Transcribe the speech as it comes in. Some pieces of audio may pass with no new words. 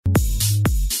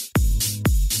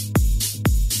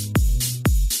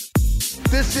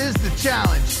This is the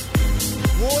challenge.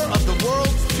 War of the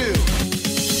Worlds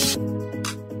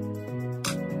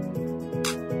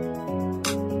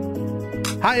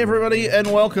 2. Hi, everybody,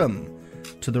 and welcome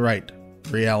to the Right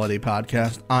Reality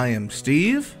Podcast. I am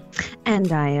Steve.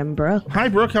 And I am Brooke. Hi,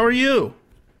 Brooke. How are you?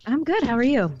 I'm good. How are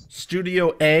you?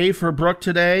 Studio A for Brooke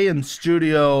today, and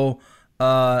Studio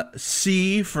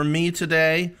C for me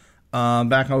today.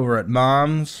 Back over at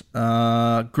Mom's.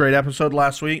 Great episode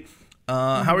last week.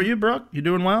 How are you, Brooke? You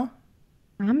doing well?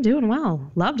 I'm doing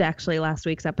well. Loved, actually, last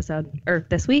week's episode. Or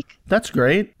this week. That's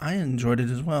great. I enjoyed it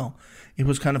as well. It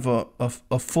was kind of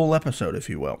a full episode, if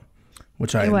you will,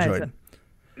 which I enjoyed.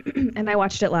 And I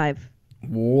watched it live.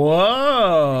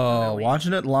 Whoa,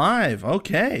 watching it live.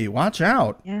 Okay, watch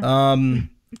out. Yeah.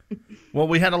 Well,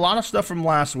 we had a lot of stuff from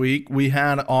last week. We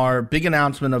had our big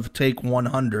announcement of Take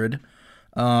 100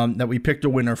 that we picked a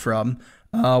winner from.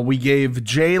 We gave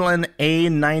Jalen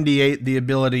A98 the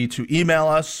ability to email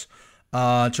us,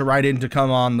 to write in to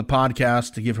come on the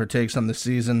podcast to give her takes on the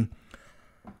season.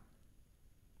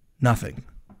 Nothing.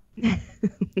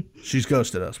 She's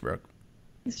ghosted us, Brooke.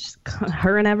 It's just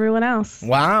her and everyone else.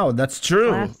 Wow, that's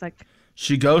true. Classic.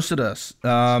 She ghosted us.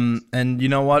 And you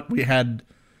know what?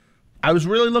 I was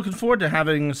really looking forward to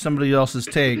having somebody else's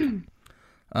take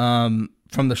from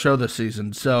the show this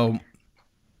season. So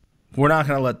we're not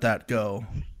going to let that go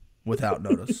without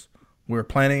notice. We're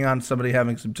planning on somebody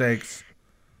having some takes.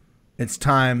 It's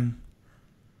time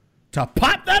to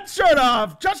pop that shirt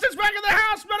off. Justin's back in the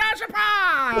house. Menage a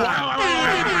pie.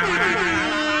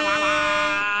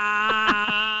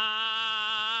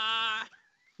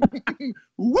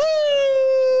 Woo!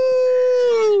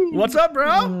 What's up,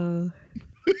 bro?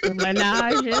 The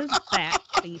menage is back,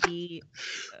 baby.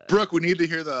 Brooke, we need to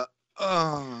hear the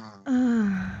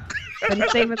Been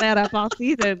saving that up all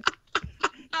season.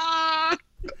 Oh,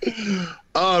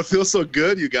 it feels so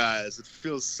good, you guys. It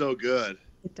feels so good.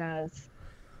 It does.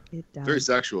 It does. Very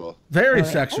sexual. Very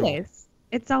sexual. Always.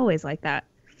 It's always like that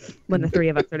when the three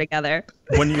of us are together.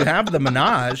 When you have the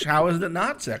menage, how is it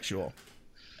not sexual?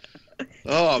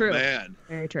 Oh, True. man.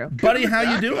 Very true. Buddy, how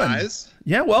you doing? Guys?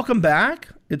 Yeah, welcome back.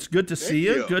 It's good to see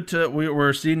you. you. Good to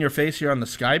we're seeing your face here on the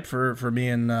Skype for me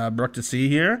and Brooke to see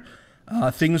here.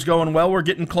 Things going well. We're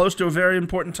getting close to a very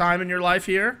important time in your life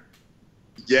here.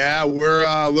 Yeah,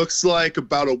 we're looks like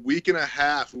about a week and a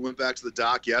half. We went back to the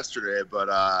doc yesterday, but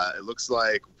it looks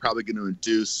like we're probably going to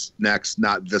induce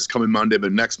not this coming Monday,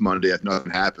 but next Monday if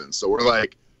nothing happens. So we're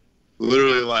like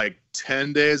literally like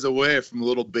 10 days away from a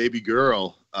little baby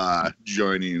girl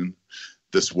joining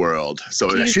this world.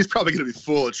 So she's probably going to be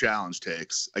full of challenge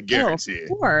takes. I guarantee.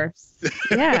 Oh, of course.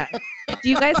 Yeah. Do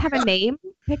you guys have a name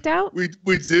picked out? We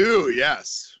do,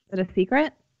 yes. Is it a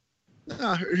secret?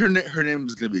 Her name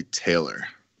is going to be Taylor.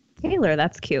 Taylor,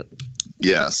 that's cute.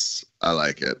 Yes, I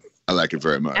like it. I like it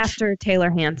very much. After Taylor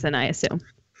Hanson, I assume.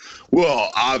 Well,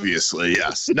 obviously,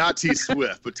 yes. Not T.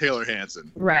 Swift, but Taylor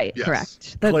Hanson. Right, Yes.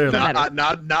 correct. Clearly.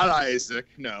 Not Isaac.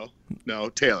 No,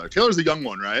 Taylor. Taylor's the young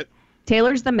one, right?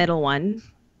 Taylor's the middle one.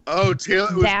 Oh,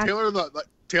 Taylor. Zach.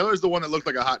 Taylor's the one that looked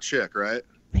like a hot chick, right?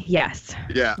 Yes.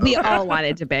 Yeah. We all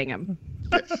wanted to bang him.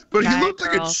 But he Guy, looked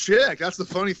like girl. a chick. That's the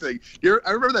funny thing.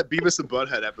 I remember that Beavis and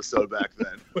Butthead episode back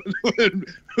then when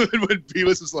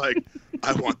Beavis was like,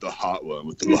 "I want the hot one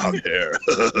with the long hair,"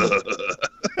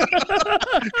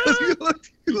 because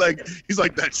he's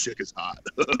like that chick is hot.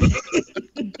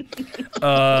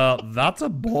 That's a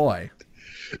boy.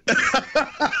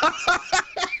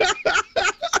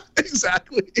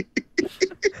 Exactly.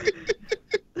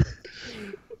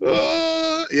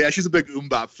 Yeah, she's a big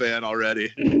Bop fan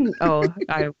already. Oh,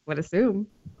 I would assume.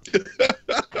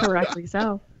 Correctly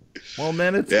so. Well,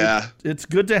 man, it's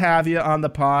good to have you on the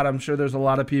pod. I'm sure there's a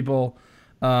lot of people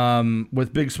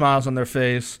with big smiles on their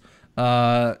face.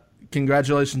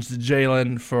 Congratulations to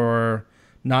Jalen for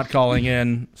not calling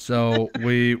in, so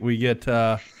we get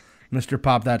Mr.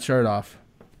 Pop that shirt off.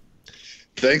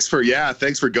 Thanks for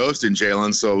ghosting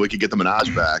Jalen, so we could get the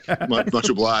menage back. Much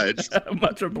obliged.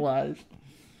 Much obliged.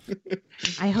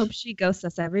 I hope she ghosts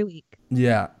us every week.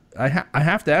 Yeah, I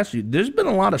have to ask you. There's been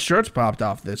a lot of shirts popped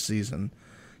off this season.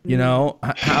 You know,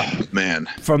 man,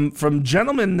 from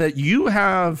gentlemen that you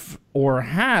have or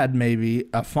had maybe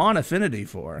a fond affinity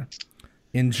for,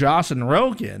 in Joss and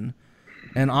Rogan,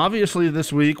 and obviously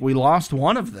this week we lost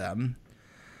one of them.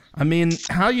 I mean,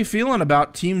 how you feeling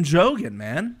about Team Jogan,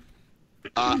 man?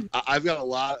 I've got a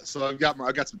lot. So I've got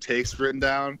some takes written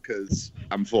down because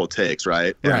I'm full of takes,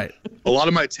 right? Right. And a lot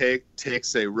of my takes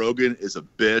say Rogan is a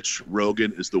bitch.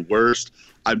 Rogan is the worst.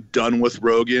 I'm done with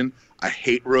Rogan. I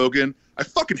hate Rogan. I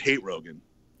fucking hate Rogan.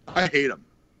 I hate him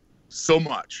so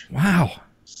much. Wow.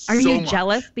 Are you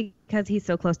jealous because he's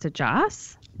so close to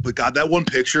Joss? But God, that one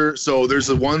picture. So there's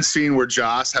the one scene where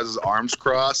Joss has his arms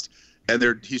crossed, and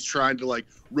he's trying to, like,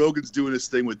 Rogan's doing his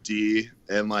thing with D,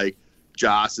 and like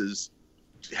Joss has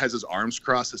his arms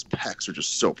crossed. His pecs are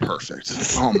just so perfect.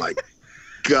 Oh my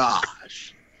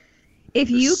gosh! If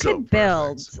you could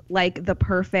build like the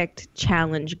perfect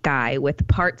challenge guy with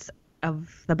parts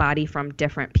of the body from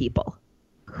different people,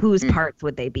 whose parts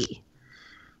would they be?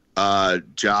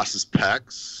 Joss's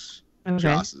pecs, okay.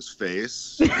 Joss's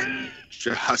face,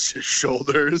 Joss's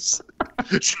shoulders,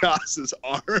 Joss's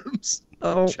arms,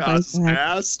 Joss's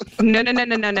ass.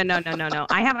 No.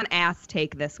 I have an ass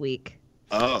take this week.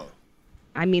 Oh.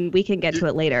 I mean, we can get to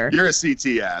it later. You're a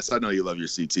CT ass. I know you love your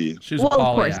CT. She's well,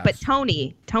 of course, ass. but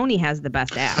Tony has the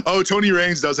best ass. Oh, Tony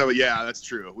Raines does have it. Yeah, that's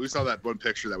true. We saw that one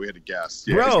picture that we had to guess.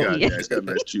 Yeah, Bro. he's got a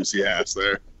nice juicy ass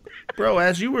there. Bro,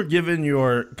 as you were given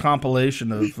your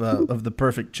compilation of the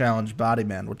perfect challenge body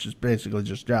man, which is basically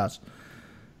just Joss,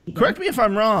 correct me if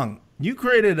I'm wrong. You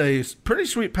created a pretty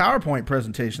sweet PowerPoint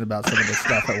presentation about some of this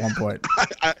stuff at one point.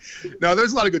 No,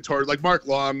 there's a lot of good tours. Like Mark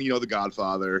Long, the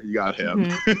Godfather. You got him.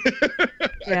 Mm-hmm.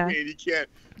 Yeah. I mean, you can't.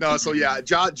 No, so yeah,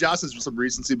 Joss is some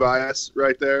recency bias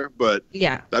right there. But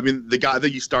yeah, I mean, I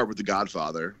think you start with the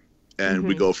Godfather, and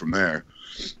we go from there.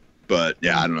 But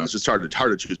yeah, I don't know. It's just hard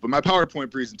to choose. But my PowerPoint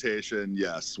presentation,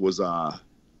 yes, was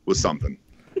something.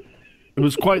 It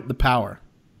was quite the power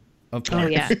of Oh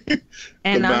yeah,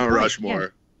 and the Mount Rushmore. Yeah.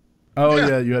 Oh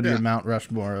yeah, you had your Mount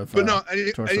Rushmore of. But no,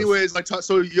 anyways,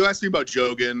 so you asked me about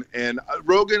Jogan and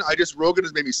Rogan. Rogan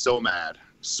has made me so mad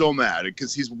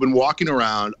because he's been walking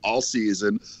around all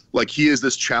season like he is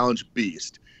this challenge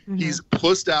beast. Mm-hmm. He's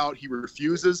pussed out. He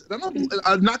refuses. And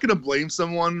I'm not going to blame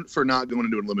someone for not going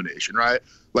into elimination, right?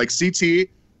 Like CT, I'm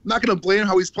not going to blame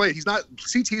how he's playing.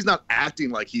 CT's not acting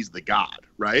like he's the god,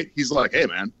 right? He's like, hey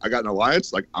man, I got an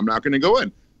alliance. Like I'm not going to go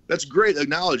in. That's great.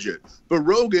 Acknowledge it. But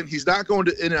Rogan, he's not going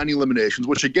to in any eliminations,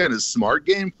 which again is smart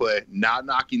gameplay, not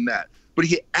knocking that. But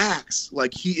he acts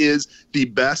like he is the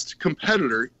best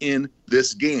competitor in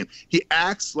this game. He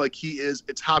acts like he is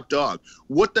a top dog.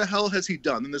 What the hell has he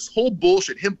done? And this whole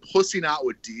bullshit, him pussing out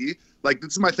with D, like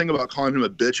this is my thing about calling him a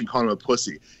bitch and calling him a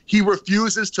pussy. He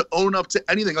refuses to own up to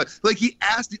anything. Like he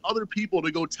asked the other people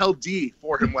to go tell D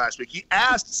for him last week. He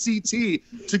asked CT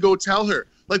to go tell her.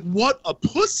 Like, what a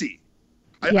pussy.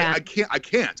 I can't.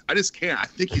 I just can't. I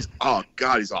think he's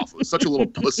awful. He's such a little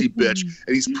pussy bitch.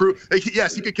 And he's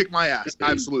yes, he could kick my ass.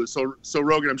 Absolutely. So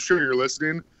Rogan, I'm sure you're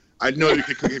listening. I know you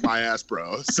can kick my ass,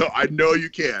 bro. So I know you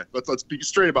can. Let's be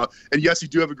straight about it. And yes, you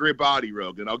do have a great body,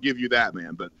 Rogan. I'll give you that,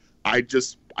 man. But I do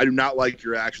not like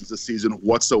your actions this season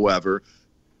whatsoever.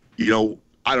 I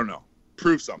don't know.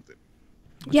 Prove something.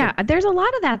 Yeah, there's a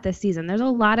lot of that this season. There's a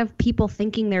lot of people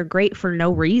thinking they're great for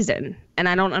no reason, and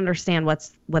I don't understand what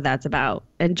that's about.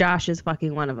 And Josh is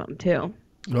fucking one of them too.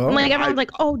 Oh, everyone's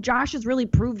like, "Oh, Josh has really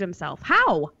proved himself."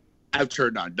 How? I've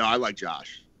turned on. No, I like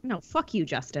Josh. No, fuck you,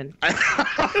 Justin. I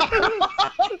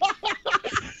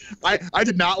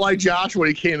did not like Josh when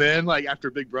he came in, like after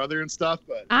Big Brother and stuff.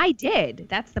 But I did.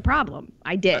 That's the problem.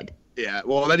 I did. Yeah.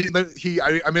 Well, I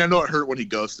know it hurt when he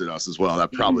ghosted us as well.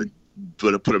 That probably.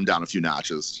 Put him down a few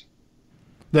notches.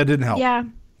 That didn't help. Yeah,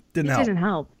 didn't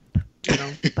help.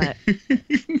 But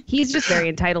he's just very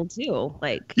entitled too.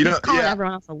 Like he's calling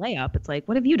everyone else a layup. It's like,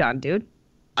 what have you done, dude?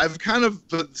 I've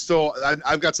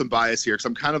got some bias here because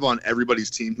I'm kind of on everybody's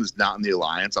team who's not in the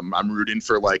alliance. I'm rooting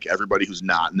for like everybody who's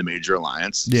not in the major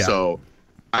alliance. Yeah. So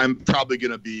I'm probably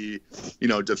gonna be,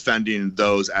 defending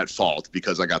those at fault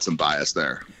because I got some bias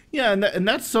there. Yeah, and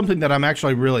that's something that I'm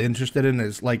actually really interested in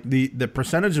is like the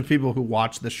percentage of people who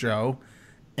watch the show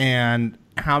and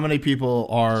how many people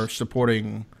are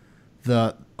supporting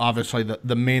the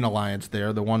main alliance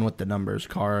there, the one with the numbers,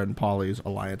 Cara and Paulie's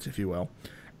alliance, if you will.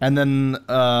 And then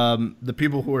the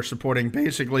people who are supporting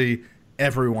basically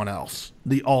everyone else,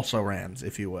 the also-rans,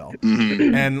 if you will.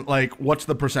 Mm-hmm. And like, what's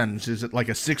the percentage? Is it like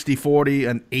a 60-40,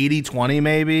 an 80-20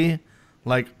 maybe?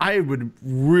 Like, I would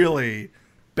really...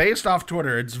 Based off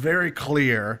Twitter, it's very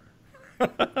clear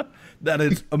that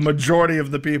it's a majority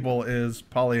of the people is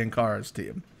Paulie and Cara's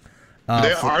team.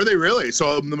 Are they really?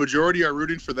 So the majority are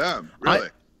rooting for them, really?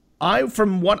 I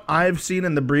from what I've seen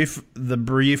in the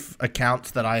brief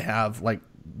accounts that I have, like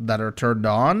that are turned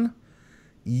on,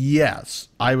 yes,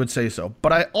 I would say so.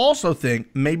 But I also think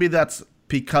maybe that's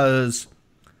because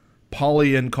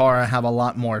Paulie and Cara have a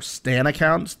lot more Stan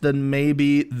accounts than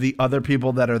maybe the other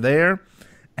people that are there.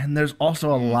 And there's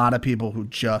also a lot of people who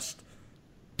just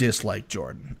dislike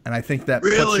Jordan. And I think that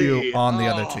puts you on the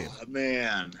other team.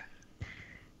 Man.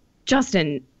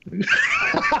 Justin,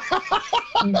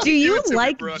 do you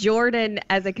like Jordan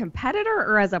as a competitor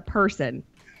or as a person?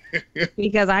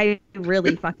 Because I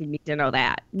really fucking need to know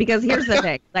that. Because here's the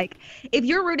thing. Like, if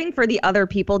you're rooting for the other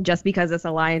people just because this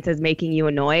alliance is making you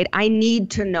annoyed, I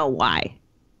need to know why.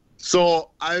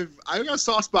 So I've got a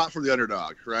soft spot for the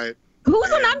underdog, right?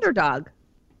 Who's an underdog?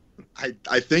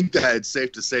 I think that it's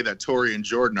safe to say that Tori and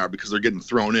Jordan are, because they're getting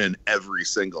thrown in every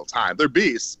single time. They're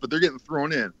beasts, but they're getting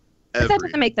thrown in every that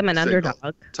doesn't make them an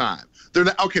underdog. Time. They're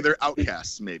not, okay. They're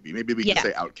outcasts. Maybe we can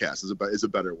say outcasts is a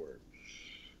better word.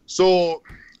 So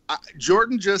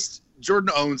Jordan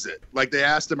owns it. Like, they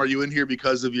asked him, "Are you in here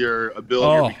because of your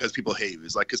ability or because people hate you?"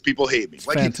 He's like, "Because people hate me."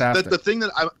 Like, fantastic. The thing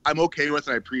that I'm okay with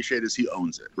and I appreciate is he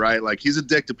owns it, right? Like, he's a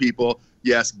dick to people,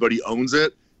 yes, but he owns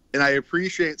it. And I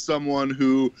appreciate someone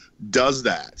who does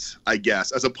that, I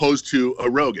guess, as opposed to a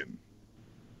Rogan.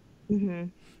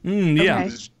 Mm-hmm. Yeah.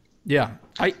 Okay. Yeah.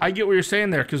 I get what you're saying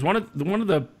there, because one of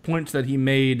the points that he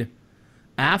made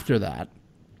after that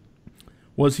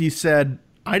was he said,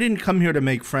 "I didn't come here to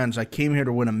make friends. I came here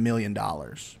to win $1 million."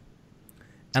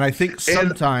 And I think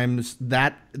sometimes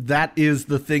that is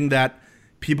the thing that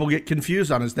people get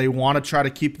confused on, is they want to try to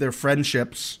keep their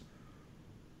friendships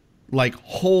like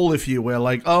whole, if you will.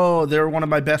 Like, oh, they're one of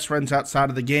my best friends outside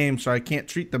of the game, so I can't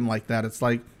treat them like that. It's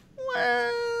like, well,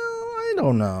 I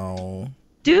don't know.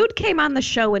 Dude came on the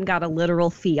show and got a literal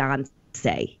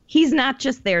fiance. He's not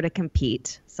just there to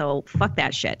compete, so fuck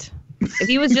that shit. If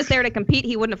he was just there to compete,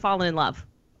 he wouldn't have fallen in love.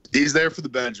 He's there for the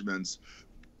Benjamins.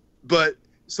 But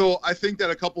so I think that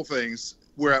a couple things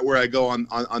where I go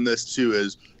on this too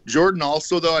is Jordan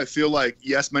also, though, I feel like,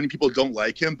 yes, many people don't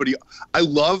like him, but I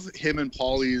love him and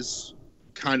Paulie's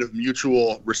kind of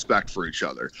mutual respect for each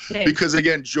other. Same. Because,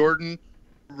 again, Jordan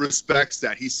respects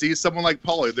that. He sees someone like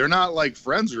Paulie. They're not like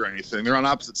friends or anything. They're on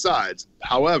opposite sides.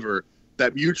 However,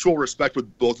 that mutual respect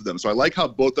with both of them. So I like how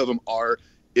both of them are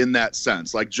in that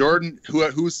sense. Like Jordan,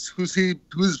 whose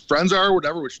friends are or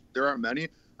whatever, which there aren't many,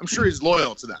 I'm sure he's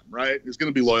loyal to them, right? He's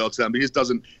going to be loyal to them, but he just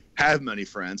doesn't have many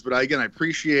friends. But I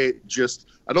appreciate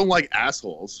I don't like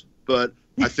assholes, but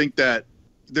I think that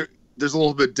there's a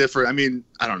little bit different. I mean,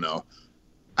 I don't know.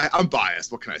 I'm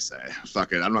biased. What can I say?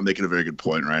 Fuck it. I'm not making a very good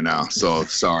point right now. So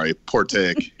sorry. Poor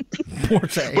take. Poor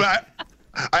take. But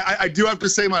I do have to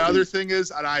say my other thing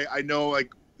is, and I know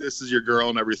like this is your girl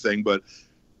and everything, but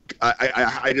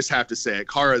I just have to say it.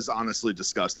 Kara's honestly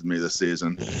disgusted me this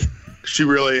season. She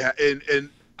really, and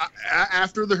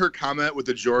after her comment with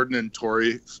the Jordan and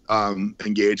Tori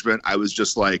engagement, I was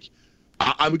just like,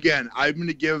 I'm going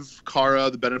to give Kara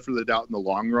the benefit of the doubt in the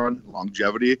long run,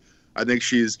 longevity. I think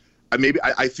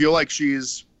I feel like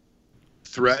she's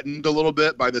threatened a little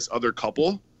bit by this other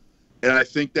couple. And I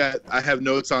think that I have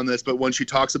notes on this, but when she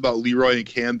talks about Leroy and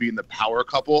Cam being the power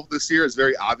couple this year, it's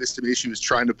very obvious to me she was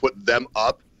trying to put them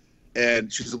up.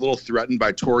 And she's a little threatened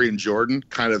by Tori and Jordan,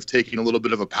 kind of taking a little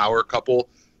bit of a power couple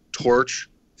torch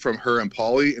from her and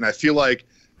Paulie. And I feel like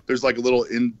there's like a little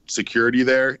insecurity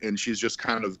there, and she's just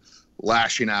kind of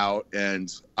lashing out.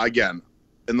 And again,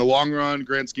 in the long run,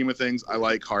 grand scheme of things, I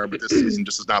like her, but this season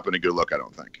just has not been a good look, I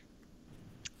don't think.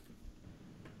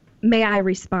 May I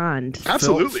respond?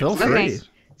 Absolutely. Feel free. Okay.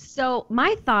 So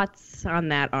my thoughts on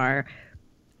that are,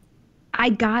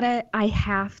 I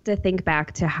have to think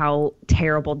back to how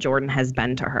terrible Jordan has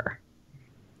been to her.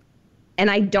 And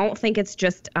I don't think it's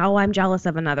just, oh, I'm jealous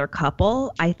of another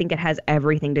couple. I think it has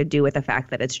everything to do with the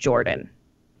fact that it's Jordan.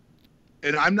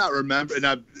 And I'm not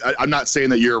I'm not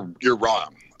saying that you're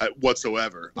wrong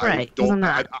whatsoever. Right. I don't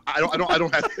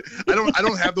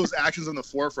have those actions on the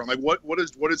forefront. Like what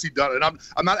has he done? And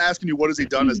I'm not asking you what has he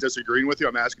done as disagreeing with you.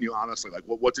 I'm asking you honestly, like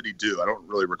what did he do? I don't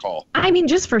really recall. I mean,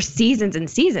 just for seasons and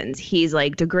seasons, he's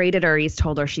like degraded her. He's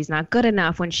told her she's not good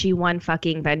enough. When she won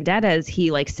fucking Vendettas, he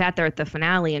like sat there at the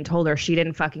finale and told her she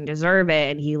didn't fucking deserve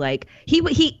it. And he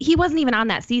wasn't even on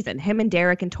that season. Him and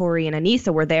Derek and Tori and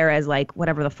Anissa were there as like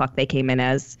whatever the fuck they came in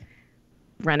as.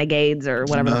 Renegades or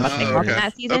whatever the fuck they called him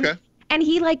that season. Okay. And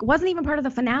he like wasn't even part of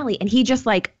the finale, and he just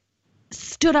like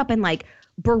stood up and like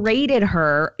berated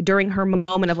her during her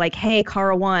moment of like, hey,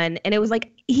 Kara won. And it was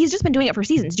like, he's just been doing it for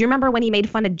seasons. Do you remember when he made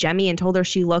fun of Jemmy and told her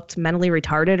she looked mentally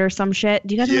retarded or some shit?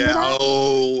 Do you guys remember that?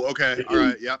 Oh, okay. All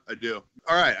right. Yeah, I do.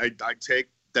 All right. I take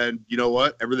then, you know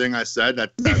what? Everything I said,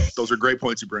 those are great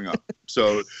points you bring up.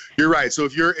 So you're right. So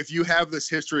if you have this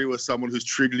history with someone who's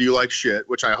treated you like shit,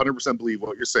 which I 100% believe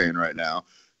what you're saying right now,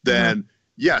 then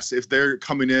yes, if they're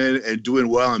coming in and doing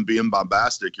well and being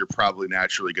bombastic, you're probably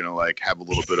naturally going to like have a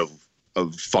little bit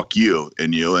of fuck you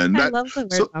in you. And I love the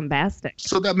word bombastic.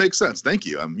 So that makes sense. Thank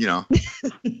you. I'm,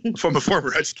 from a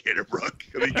former educator, Brooke.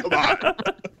 I mean, come on.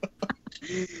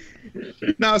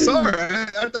 No, it's all right.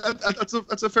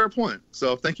 That's a fair point.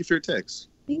 So thank you for your takes.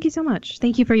 Thank you so much.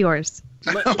 Thank you for yours.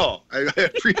 Oh, I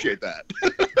appreciate that.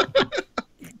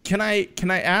 Can I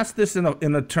ask this in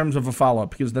a terms of a follow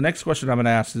up? Because the next question I'm going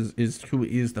to ask is who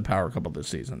is the power couple this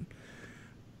season?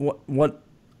 What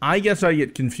I guess I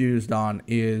get confused on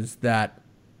is that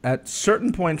at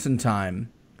certain points in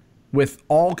time, with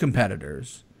all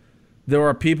competitors, there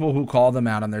are people who call them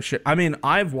out on their shit. I mean,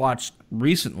 I've watched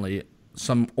recently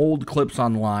some old clips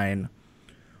online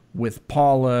with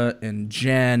Paula and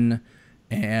Jen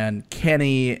and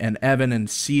Kenny and Evan and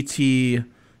CT.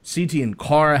 CT and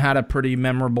Cara had a pretty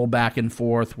memorable back and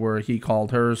forth where he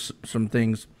called her some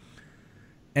things.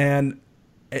 And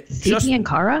CT and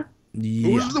Cara? Yeah.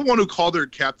 Who was the one who called her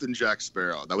Captain Jack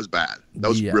Sparrow? That was bad. That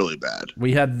was really bad.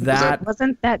 We had that.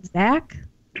 Wasn't that Zach?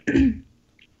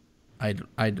 I don't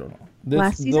know.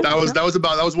 Last season? That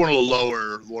was one of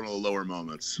the lower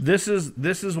moments. This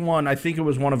is one, I think it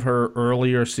was one of her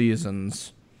earlier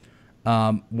seasons,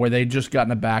 where they just got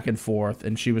in a back and forth,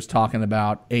 and she was talking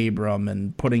about Abram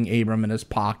and putting Abram in his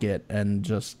pocket and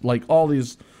just like all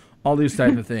these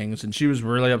type of things, and she was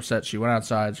really upset. She went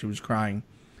outside, she was crying.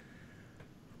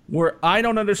 Where I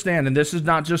don't understand, and this is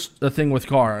not just a thing with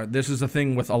Cara, this is a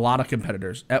thing with a lot of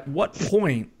competitors. At what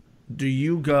point do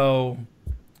you go,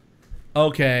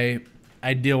 okay,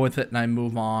 I deal with it and I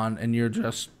move on, and you're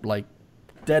just like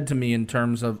dead to me in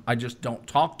terms of I just don't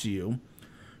talk to you,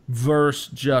 versus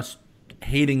just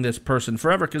hating this person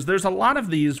forever? Because there's a lot of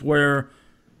these where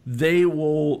they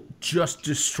will just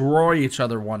destroy each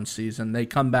other one season. They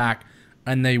come back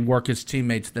and they work as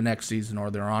teammates the next season, or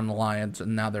they're on Alliance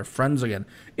and now they're friends again.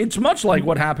 It's much like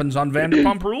what happens on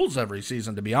Vanderpump Rules every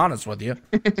season, to be honest with you.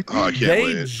 Oh, I can't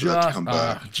wait for that to come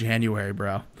back. January,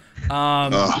 bro.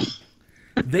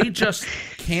 They just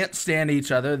can't stand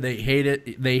each other. They hate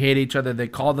it. They hate each other. They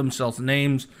call themselves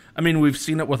names. I mean, we've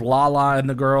seen it with Lala and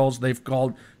the girls.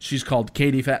 She's called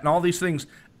Katie Fat and all these things.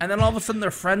 And then all of a sudden they're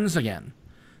friends again.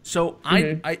 So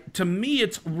to me,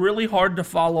 it's really hard to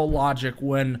follow logic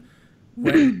when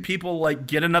people like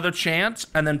get another chance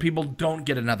and then people don't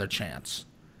get another chance.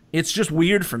 It's just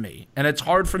weird for me. And it's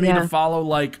hard for me to follow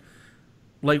like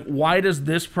why does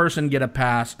this person get a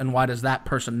pass and why does that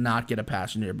person not get a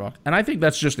pass in your book? And I think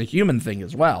that's just a human thing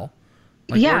as well.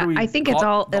 Like, I think it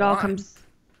all comes.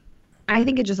 I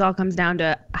think it just all comes down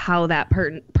to how that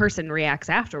person reacts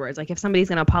afterwards. Like if somebody's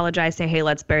going to apologize, say, hey,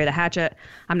 let's bury the hatchet,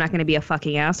 I'm not going to be a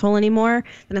fucking asshole anymore,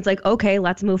 then it's like, okay,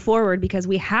 let's move forward because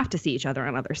we have to see each other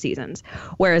on other seasons.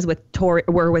 Whereas with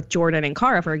Jordan and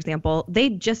Cara, for example, they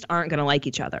just aren't going to like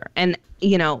each other. And,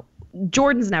 you know,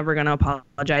 Jordan's never going to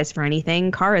apologize for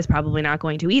anything. Cara's probably not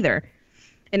going to either.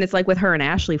 And it's like with her and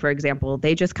Ashley, for example,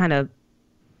 they just kind of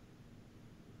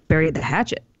buried the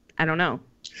hatchet. I don't know.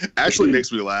 Ashley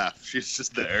makes me laugh. She's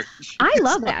just there. I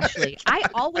love Ashley. I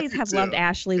always have loved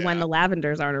Ashley when the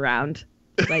Lavenders aren't around.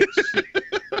 Like,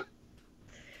 I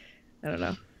don't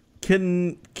know.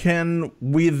 Can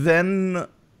we then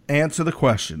answer the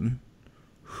question,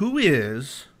 who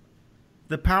is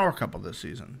the power couple this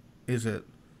season? Is it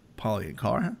Paulie and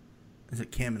Cara? Is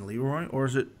it Cam and Leroy? Or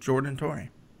is it Jordan and Tori?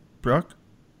 Brooke?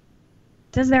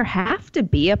 Does there have to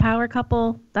be a power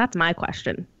couple? That's my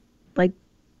question. Like,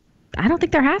 I don't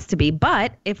think there has to be,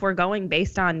 but if we're going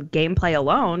based on gameplay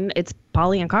alone, it's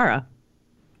Paulie and Cara.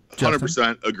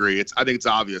 100% agree. I think it's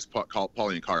obvious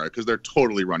Paulie and Cara because they're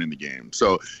totally running the game.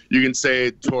 So you can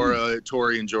say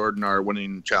Tori and Jordan are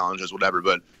winning challenges, whatever,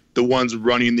 but the ones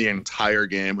running the entire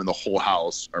game and the whole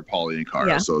house are Paulie and Cara.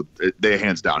 Yeah. So they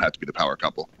hands down have to be the power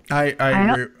couple. I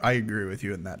agree with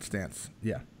you in that stance.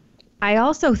 Yeah. I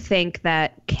also think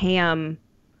that Cam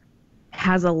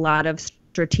has a lot of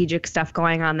strategic stuff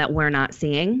going on that we're not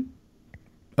seeing.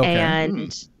 Okay.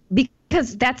 And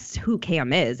because that's who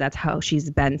Cam is. That's how she's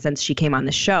been since she came on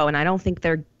the show. And I don't think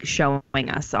they're showing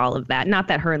us all of that. Not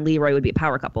that her and Leroy would be a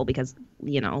power couple because,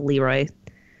 you know, Leroy,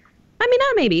 I mean,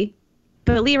 not maybe,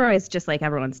 but Leroy is just like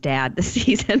everyone's dad this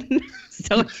season.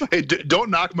 So hey, don't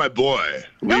knock my boy,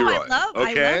 Leroy. No,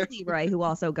 I love Leroy, who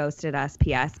also ghosted us,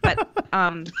 P.S. But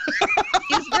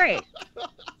he's great.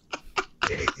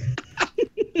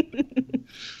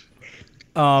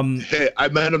 Hey, I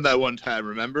met him that one time,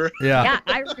 remember? Yeah,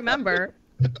 I remember.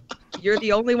 You're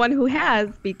the only one who has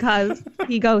because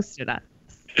he ghosted us.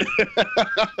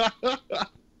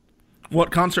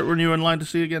 What concert were you in line to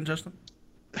see again, Justin?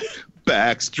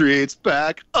 Backstreet's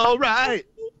back. All right.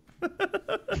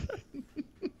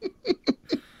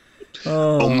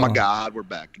 Oh my God, we're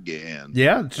back again.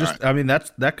 Yeah, it's just right. I mean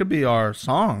that could be our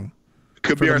song.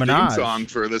 Could be our theme song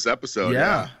for this episode.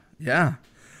 Yeah.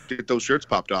 Get those shirts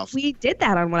popped off. We did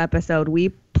that on one episode. We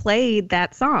played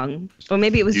that song. Well,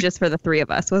 maybe it was just for the three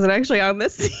of us. Was it actually on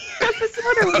this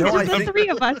episode or was it just the three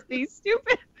of us? These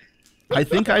stupid. I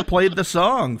think I played the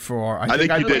song for. I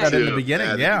think I put that in the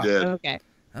beginning. Yeah. Okay.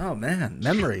 Oh man,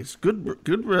 memories.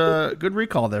 Good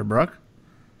recall there, Brooke.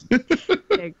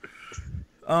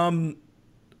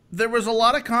 There was a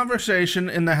lot of conversation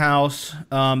in the house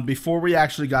before we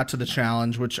actually got to the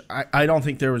challenge, which I don't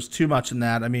think there was too much in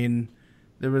that. I mean,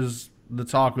 there was the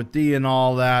talk with Dee and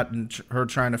all that, and her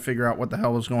trying to figure out what the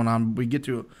hell was going on. We get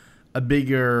to a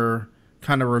bigger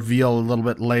kind of reveal a little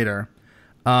bit later.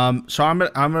 So I'm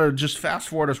gonna just fast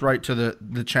forward us right to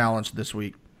the challenge this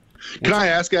week. Can I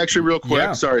ask actually real quick?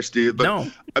 Yeah. Sorry, Steve, but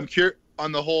No. I'm curious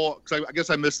on the whole. Cause I guess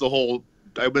I missed the whole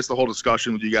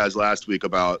discussion with you guys last week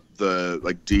about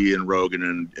the Dee and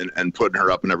Rogan and putting her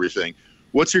up and everything.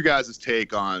 What's your guys'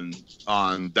 take on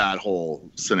that whole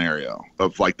scenario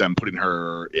of like them putting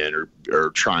her in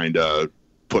or trying to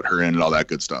put her in and all that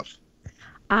good stuff?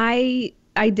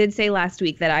 I did say last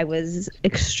week that I was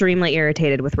extremely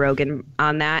irritated with Rogan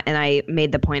on that, and I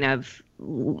made the point of,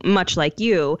 much like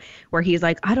you, where he's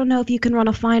like, I don't know if you can run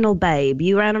a final, babe.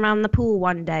 You ran around the pool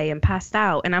one day and passed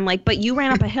out. And I'm like, but you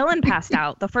ran up a hill and passed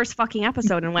out the first fucking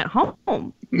episode and went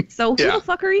home. So who the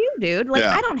fuck are you, dude? Like,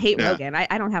 I don't hate Rogan.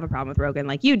 I don't have a problem with Rogan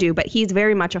like you do, but he's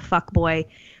very much a fuck boy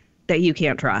that you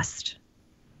can't trust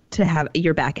to have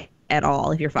your back at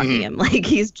all if you're fucking him. Like,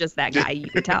 he's just that guy, you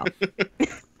can tell.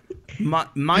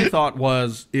 My thought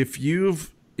was, if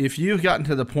you've gotten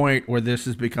to the point where this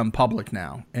has become public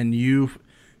now, and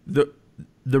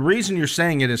the reason you're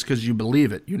saying it is because you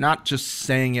believe it. You're not just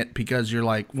saying it because you're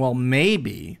like, well,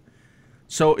 maybe.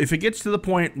 So if it gets to the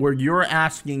point where you're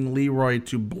asking Leroy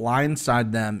to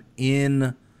blindside them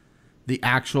in the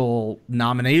actual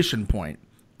nomination point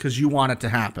because you want it to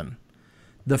happen,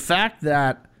 the fact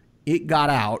that it got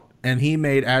out and he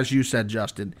made, as you said,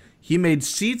 Justin, he made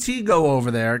CT go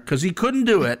over there because he couldn't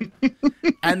do it.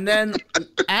 And then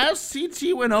as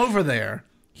CT went over there,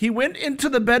 he went into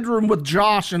the bedroom with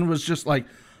Josh and was just like,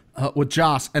 I'm going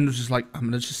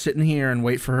to just sit in here and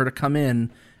wait for her to come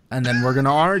in, and then we're going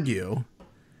to argue,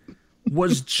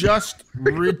 was just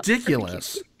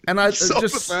ridiculous. And I so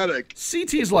just pathetic.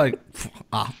 CT's like,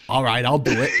 all right, I'll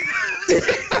do it.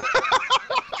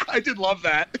 I did love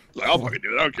that. Like, I'll fucking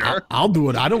do it. I don't care. I'll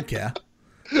do it. I don't care.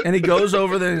 And he goes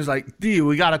over there and he's like, Dee,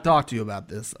 we got to talk to you about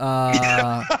this.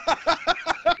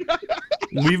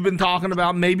 We've been talking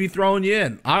about maybe throwing you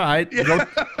in. All right. Go,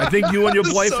 I think you and your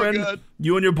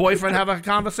boyfriend have a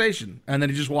conversation. And then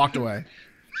he just walked away.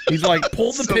 He's like,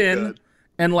 pulled the pin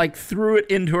and like threw it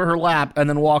into her lap and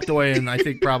then walked away, and I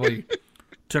think probably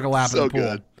took a lap in the pool.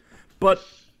 Good. But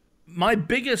my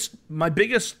biggest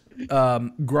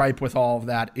gripe with all of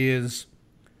that is,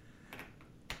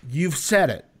 you've said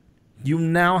it. You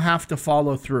now have to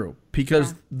follow through,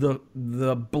 because the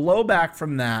blowback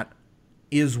from that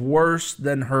is worse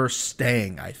than her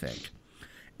staying, I think.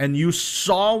 And you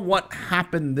saw what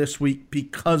happened this week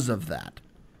because of that.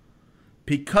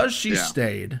 Because she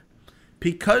stayed,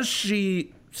 because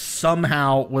she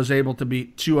somehow was able to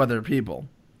beat two other people,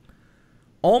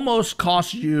 almost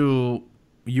cost you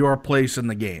your place in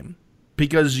the game.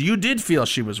 Because you did feel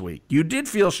she was weak. You did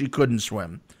feel she couldn't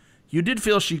swim. You did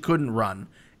feel she couldn't run.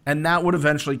 And that would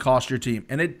eventually cost your team.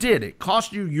 And it did. It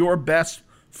cost you your best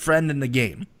friend in the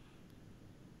game.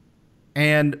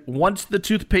 And once the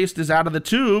toothpaste is out of the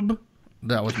tube,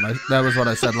 that was what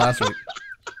I said last week.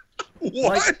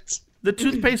 What? Like, the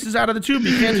toothpaste is out of the tube.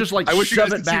 You can't just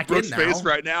shove it back in now. Face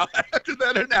right now after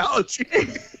that analogy.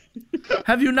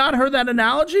 Have you not heard that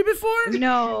analogy before?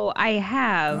 No, I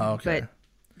have, but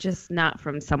just not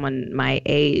from someone my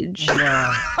age.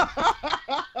 Yeah.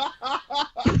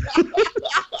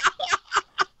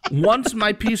 Once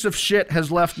my piece of shit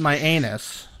has left my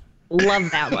anus.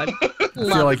 Love that one. I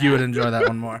feel like you would enjoy that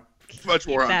one more. Much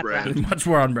more on brand. Much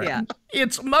more on brand. Yeah.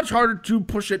 It's much harder to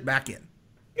push it back in.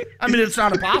 I mean, it's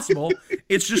not impossible.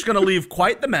 It's just going to leave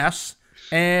quite the mess,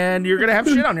 and you're going to have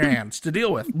shit on your hands to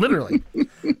deal with, literally.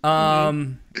 I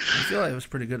feel like it was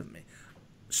pretty good of me.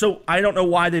 So I don't know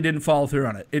why they didn't follow through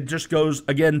on it. It just goes,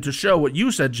 again, to show what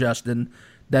you said, Justin,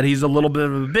 that he's a little bit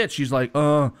of a bitch. He's like,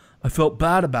 I felt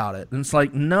bad about it. And it's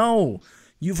like, no.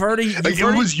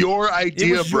 It was your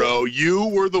idea, bro. You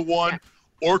were the one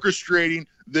orchestrating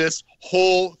this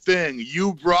whole thing.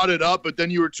 You brought it up, but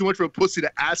then you were too much of a pussy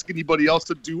to ask anybody else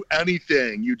to do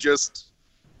anything. You just...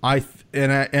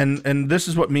 And this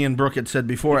is what me and Brooke had said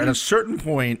before. At a certain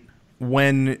point,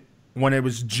 when it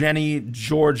was Jenny,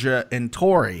 Georgia, and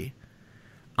Tori,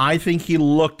 I think he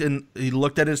looked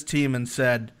at his team and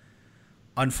said,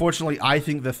 unfortunately, I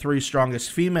think the three strongest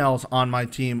females on my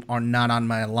team are not on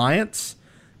my alliance,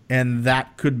 and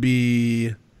that could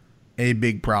be a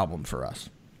big problem for us.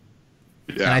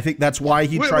 Yeah. And I think that's why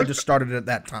he tried to start it at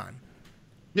that time.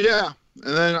 Yeah.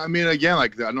 And then, I mean, again,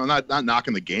 like, I'm not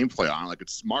knocking the gameplay on it. Like,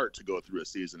 it's smart to go through a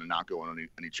season and not go on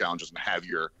any challenges and have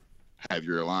your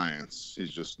alliance. He's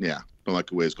just, don't like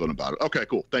the way he's going about it. Okay,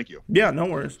 cool. Thank you. Yeah, no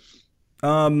worries.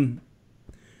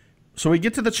 So we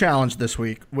get to the challenge this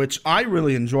week, which I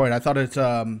really enjoyed. I thought it's,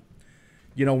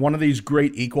 one of these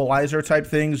great equalizer type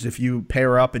things. If you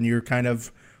pair up and you're kind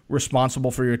of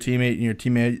responsible for your teammate and your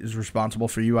teammate is responsible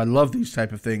for you. I love these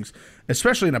type of things,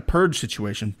 especially in a purge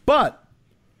situation. But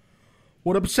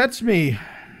what upsets me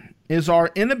is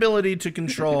our inability to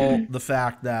control the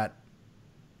fact that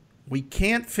we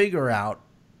can't figure out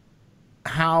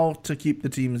how to keep the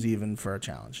teams even for a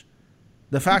challenge.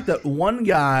 The fact that one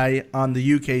guy on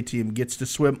the UK team gets to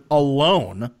swim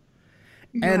alone,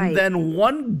 and then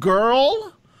one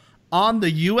girl on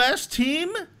the US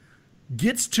team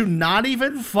gets to not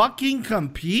even fucking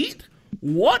compete?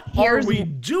 What are we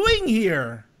doing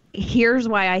here? Here's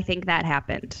why I think that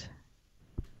happened.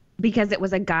 Because it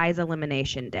was a guy's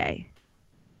elimination day.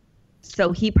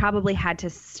 So he probably had to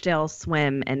still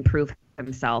swim and prove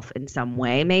himself in some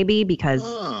way, maybe, because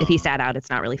if he sat out, it's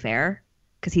not really fair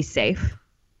because he's safe.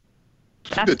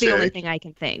 That's the only thing I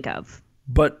can think of.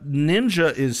 But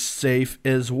Ninja is safe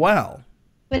as well.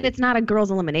 But it's not a girls'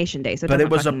 elimination day, so but it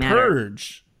was a matter.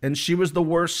 purge, and she was the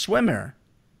worst swimmer.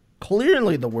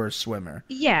 Clearly the worst swimmer.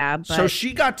 Yeah, but... So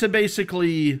she got to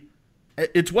basically...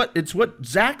 It's what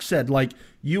Zach said. Like,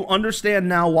 you understand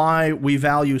now why we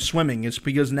value swimming. It's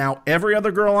because now every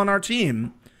other girl on our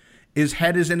team, his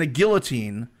head is in a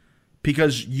guillotine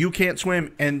because you can't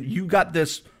swim, and you got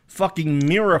this fucking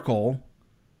miracle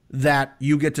that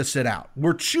you get to sit out.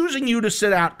 We're choosing you to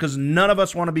sit out because none of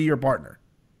us want to be your partner.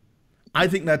 I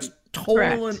think that's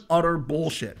total and utter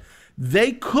bullshit.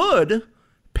 They could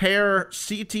pair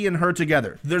CT and her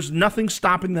together. There's nothing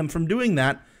stopping them from doing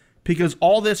that because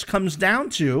all this comes down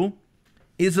to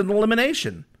is an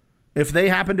elimination. If they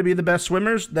happen to be the best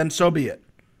swimmers, then so be it.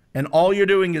 And all you're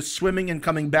doing is swimming and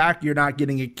coming back. You're not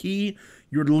getting a key.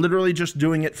 You're literally just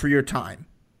doing it for your time.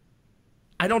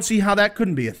 I don't see how that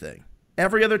couldn't be a thing.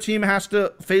 Every other team has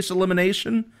to face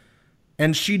elimination,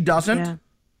 and she doesn't. Yeah.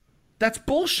 That's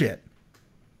bullshit.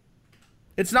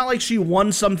 It's not like she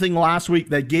won something last week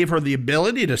that gave her the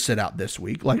ability to sit out this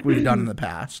week, like we've done in the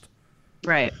past.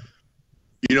 Right.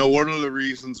 You know, one of the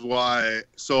reasons why.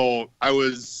 So I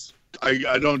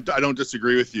don't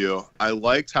disagree with you. I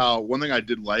liked how one thing I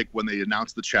did like when they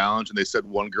announced the challenge and they said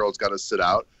one girl's got to sit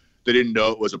out. They didn't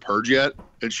know it was a purge yet,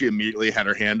 and she immediately had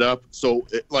her hand up. So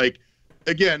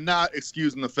again, not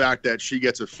excusing the fact that she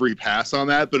gets a free pass on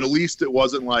that, but at least it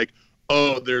wasn't like,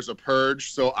 oh, there's a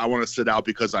purge, so I want to sit out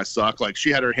because I suck. Like, she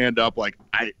had her hand up like,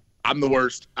 I'm the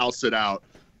worst, I'll sit out,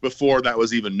 before that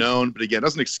was even known. But again, it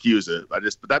doesn't excuse it. But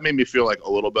that made me feel like a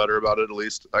little better about it, at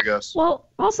least, I guess. Well,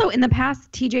 also in the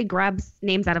past, TJ grabs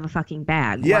names out of a fucking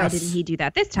bag. Yes. Why didn't he do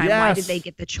that this time? Yes. Why did they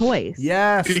get the choice?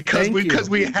 Yes, because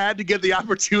we had to get the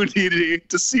opportunity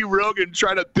to see Rogan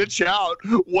try to bitch out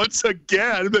once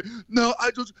again. But, no,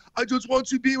 I just want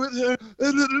to be with her.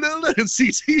 And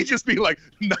CT just be like,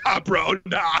 nah, bro,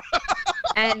 nah.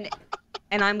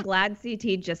 And I'm glad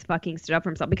CT just fucking stood up for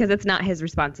himself because it's not his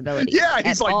responsibility. Yeah,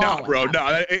 he's like, nah, bro,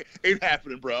 nah, that ain't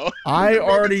happening, bro. I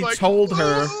already told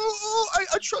her.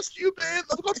 I trust you, babe.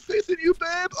 I've got faith in you,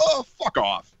 babe. Oh, fuck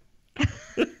off.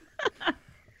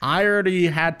 I already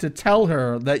had to tell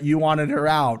her that you wanted her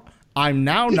out. I'm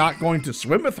now not going to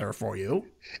swim with her for you.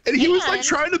 And he was like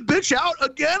trying to bitch out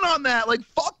again on that. Like,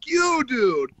 fuck you,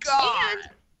 dude. God.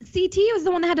 And CT was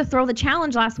the one that had to throw the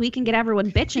challenge last week and get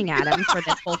everyone bitching at him for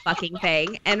this whole fucking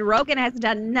thing. And Rogan has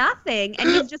done nothing. And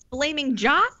he's just blaming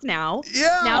Joss now.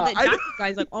 Yeah. Now that Joss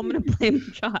guy's like, oh, I'm going to blame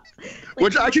Joss. Like,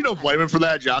 which I actually don't blame him for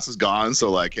that. Joss is gone. So,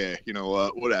 like, hey, you know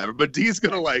what? Whatever. But D's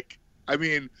going to,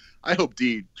 I hope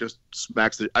D just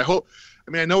smacks it. I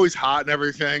know he's hot and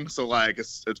everything. So, like,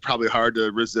 it's probably hard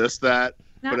to resist that.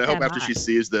 But I hope after she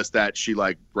sees this that she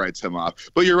writes him off.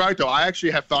 But you're right, though. I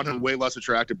actually have found him way less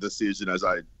attractive this season as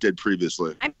I did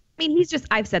previously. I mean,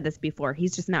 I've said this before.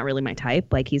 He's just not really my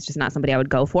type. Like, he's just not somebody I would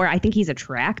go for. I think he's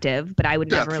attractive, but I would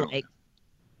never,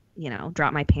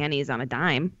 drop my panties on a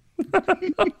dime.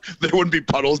 There wouldn't be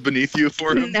puddles beneath you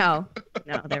for him? No,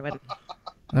 there wouldn't.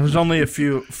 There was only a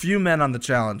few men on the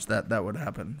challenge that would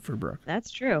happen for Brooke. That's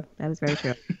true. That is very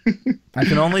true. I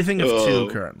can only think of two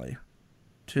currently.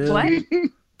 Two, what?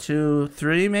 2,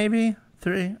 3, maybe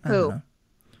 3. I don't know.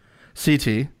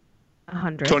 CT.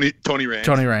 100. Tony Raines.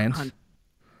 Tony Raines.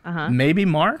 Maybe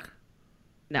Mark.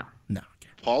 No. Okay.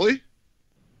 Paulie.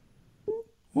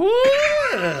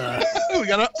 We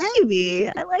got maybe.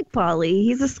 I like Paulie.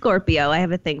 He's a Scorpio. I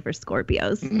have a thing for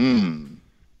Scorpios.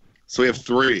 So we have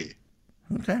 3.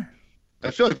 Okay.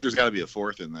 I feel like there's got to be a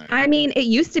fourth in there. I mean, it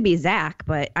used to be Zach,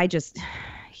 but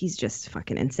he's just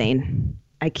fucking insane.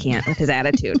 I can't with his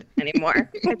attitude anymore.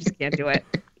 I just can't do it.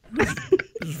 He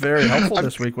was very helpful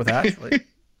this week with Ashley.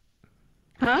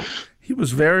 Huh? He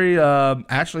was very,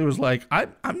 Ashley was like,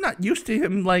 I'm not used to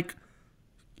him, like,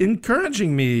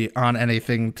 encouraging me on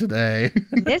anything today.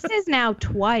 This is now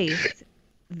twice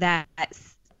that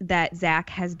Zach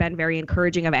has been very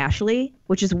encouraging of Ashley,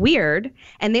 which is weird.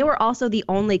 And they were also the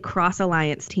only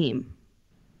cross-alliance team.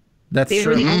 They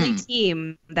were the only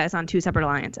team that's on 2 separate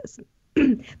alliances.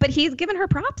 But he's given her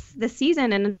props this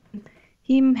season, and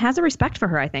he has a respect for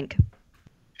her, I think.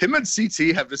 Him and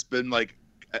CT have just been like,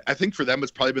 I think for them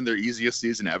it's probably been their easiest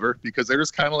season ever because they're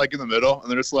just kind of like in the middle and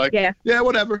they're just like, yeah,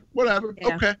 whatever,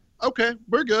 yeah. okay,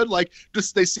 we're good. Like,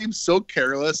 just they seem so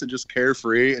careless and just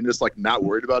carefree and just like not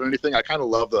worried about anything. I kind of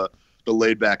love the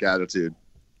laid back attitude.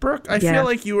 Brooke, I feel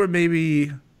like you were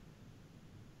maybe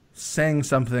saying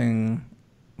something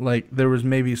like there was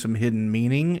maybe some hidden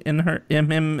meaning in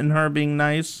him and her being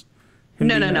nice.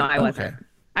 No, I wasn't. Okay.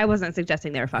 I wasn't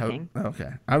suggesting they were fucking. Okay.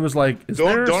 I was like,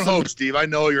 don't hope, Steve. I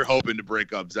know you're hoping to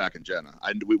break up Zach and Jenna.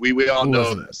 We all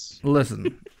know this.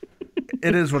 Listen,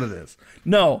 it is what it is.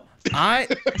 No, I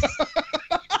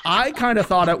kind of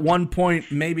thought at one point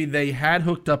maybe they had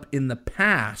hooked up in the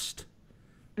past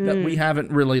that we haven't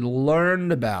really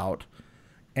learned about,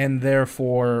 and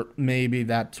therefore maybe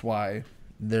that's why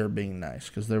they're being nice,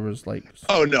 because there was like...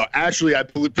 Oh, no. Actually, I'm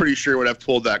pretty sure would have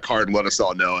pulled that card and let us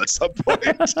all know at some point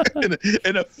in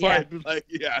a fight. Yeah. Like,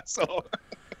 yeah, so...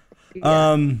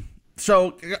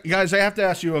 So, guys, I have to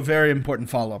ask you a very important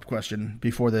follow-up question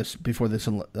before this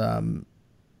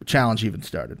challenge even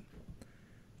started.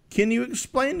 Can you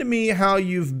explain to me how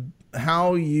you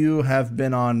have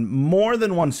been on more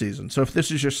than one season? So if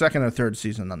this is your second or third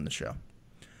season on the show,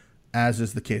 as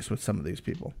is the case with some of these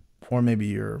people, or maybe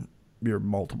your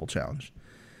multiple challenge,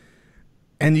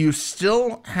 and you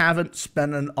still haven't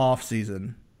spent an off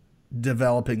season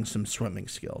developing some swimming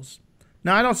skills.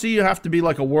 Now, I don't see you have to be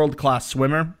like a world-class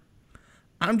swimmer.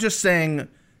 I'm just saying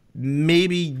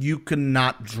maybe you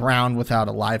cannot drown without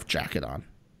a life jacket on.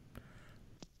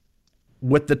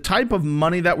 With the type of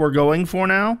money that we're going for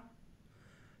now,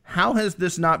 how has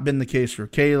this not been the case for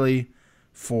Kaylee,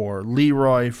 for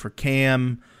Leroy, for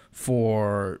Cam,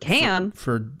 for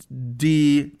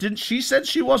D? Didn't she said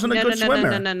she wasn't a good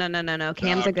swimmer? No.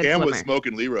 Cam's a good swimmer. Cam was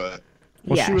smoking Leroy.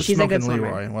 Well, yeah, she was she's smoking a good swimmer.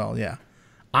 Leroy. Well, yeah.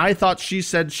 I thought she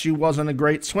said she wasn't a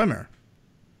great swimmer.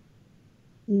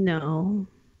 No.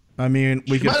 I mean,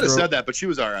 she might have said that, but she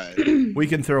was all right. We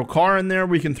can throw Carr in there.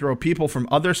 We can throw people from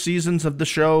other seasons of the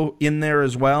show in there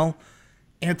as well.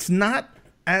 It's not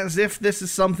as if this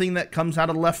is something that comes out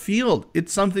of left field.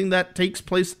 It's something that takes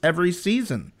place every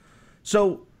season.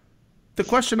 So the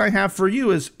question I have for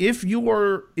you is, if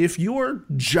your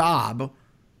job,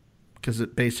 because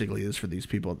it basically is for these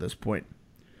people at this point,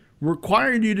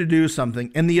 required you to do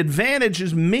something, and the advantage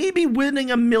is maybe winning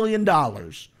 $1 million,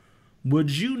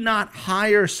 would you not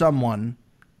hire someone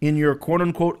in your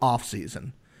quote-unquote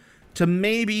off-season to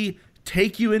maybe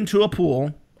take you into a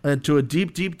pool, to a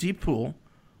deep, deep, deep pool,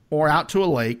 or out to a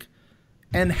lake,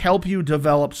 and help you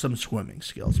develop some swimming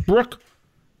skills? Brooke,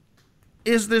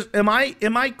 am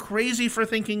I crazy for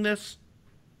thinking this?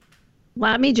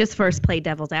 Let me just first play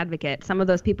devil's advocate. Some of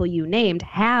those people you named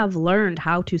have learned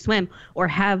how to swim or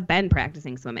have been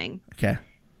practicing swimming. Okay.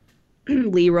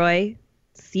 Leroy,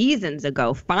 seasons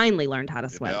ago, finally learned how to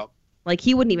swim. Yeah. Like,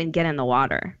 he wouldn't even get in the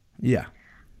water. Yeah.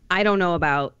 I don't know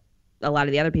about a lot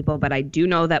of the other people, but I do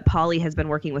know that Paulie has been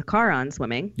working with Carr on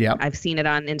swimming. Yeah. I've seen it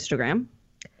on Instagram.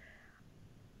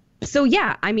 So,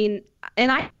 yeah, I mean, and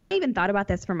I even thought about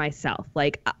this for myself.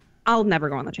 Like, I'll never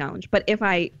go on the challenge. But if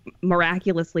I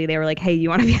miraculously, they were like, hey, you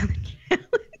want to be on the challenge?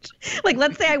 Like,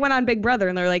 let's say I went on Big Brother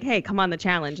and they're like, hey, come on the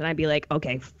challenge. And I'd be like,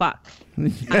 okay, fuck.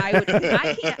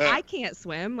 I can't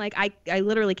swim. Like, I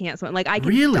literally can't swim. Like, I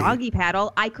can doggy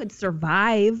paddle. I could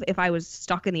survive if I was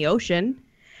stuck in the ocean.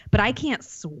 But I can't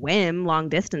swim long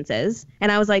distances.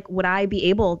 And I was like, would I be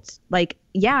able to, like,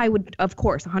 yeah, I would, of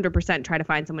course, 100% try to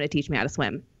find someone to teach me how to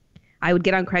swim. I would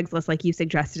get on Craigslist like you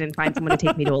suggested and find someone to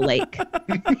take me to a lake.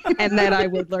 And then I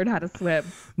would learn how to swim.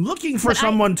 Looking for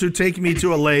someone to take me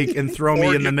to a lake and throw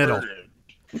me in the middle.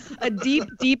 A deep,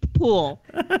 deep pool.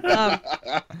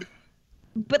 But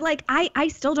like, I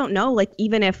still don't know, like,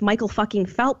 even if Michael fucking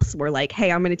Phelps were like,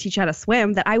 hey, I'm going to teach you how to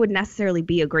swim, that I would necessarily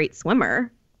be a great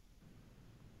swimmer.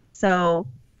 So,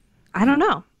 I don't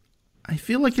know. I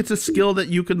feel like it's a skill that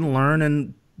you can learn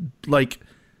and, like,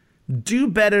 do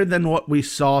better than what we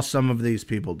saw some of these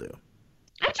people do.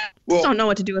 I just don't know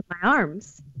what to do with my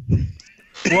arms.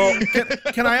 Well,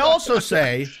 can I also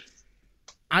say,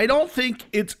 I don't think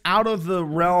it's out of the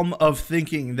realm of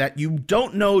thinking that you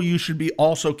don't know you should be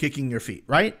also kicking your feet,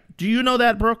 right? Do you know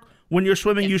that, Brooke? When you're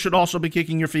swimming, you should also be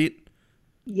kicking your feet?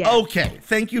 Yeah. Okay,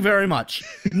 thank you very much.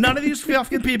 None of these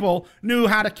fucking people knew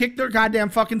how to kick their goddamn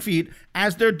fucking feet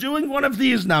as they're doing one of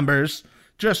these numbers.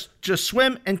 Just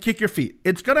swim and kick your feet.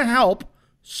 It's going to help,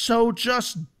 so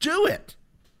just do it.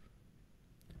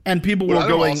 And people were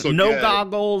going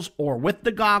goggles or with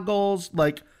the goggles.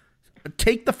 Like,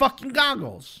 take the fucking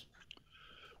goggles.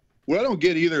 What I don't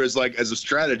get either is, like, as a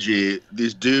strategy,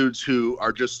 these dudes who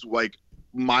are just, like,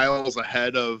 miles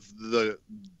ahead of the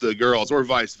girls or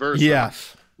vice versa.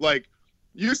 Yes. Like,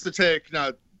 used to take,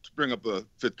 now to bring up a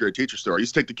 5th grade teacher story,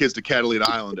 used to take the kids to Catalina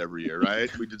Island every year,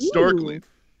 right? We did snorkeling.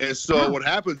 And so what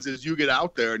happens is you get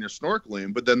out there and you're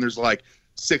snorkeling, but then there's like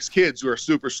 6 kids who are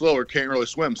super slow or can't really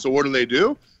swim. So what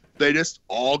do? They just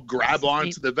all grab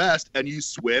onto the vest and you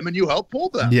swim and you help pull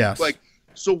them. Yes. Like,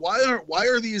 so why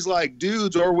are these like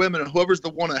dudes or women, whoever's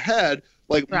the one ahead,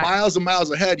 like miles and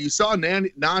miles ahead? You saw Nani,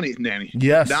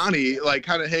 yes, Nani, like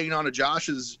kind of hanging on to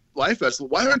Josh's life vest.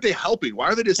 Why aren't they helping? Why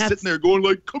are they just sitting there going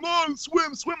like, "Come on,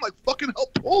 swim, like fucking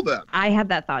help pull them"? I had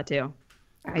that thought too.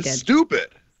 I did. Stupid.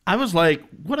 I was like,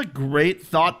 what a great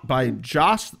thought by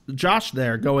Josh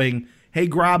there, going, hey,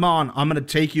 grab on. I'm going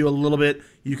to take you a little bit.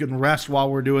 You can rest while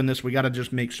we're doing this. We got to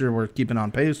just make sure we're keeping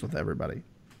on pace with everybody.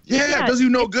 Yeah, it does you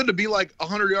no good to be like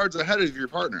 100 yards ahead of your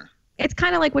partner. It's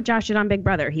kind of like what Josh did on Big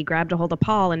Brother. He grabbed a hold of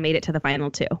Paul and made it to the final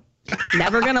 2.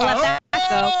 Never going to let that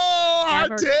go. I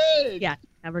did. Yeah,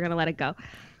 never going to let it go.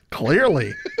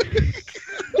 Clearly.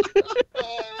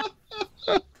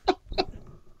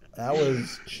 That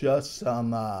was just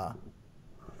some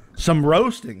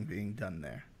roasting being done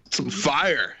there. Some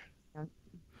fire.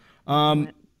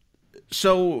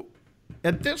 So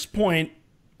at this point,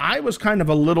 I was kind of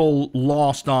a little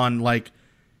lost on, like,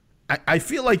 I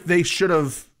feel like it should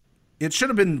have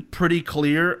been pretty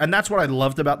clear. And that's what I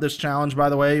loved about this challenge, by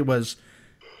the way,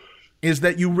 is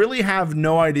that you really have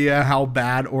no idea how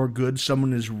bad or good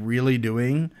someone is really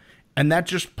doing. And that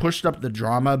just pushed up the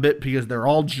drama a bit because they're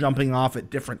all jumping off at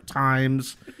different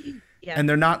times. Yeah. And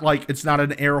they're not like, it's not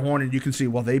an air horn and you can see,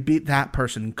 well, they beat that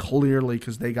person clearly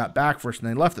because they got back first and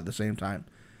they left at the same time.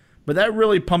 But that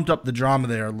really pumped up the drama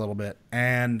there a little bit.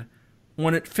 And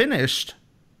when it finished,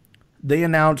 they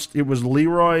announced it was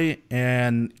Leroy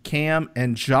and Cam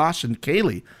and Josh and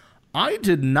Kaylee. I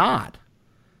did not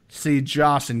see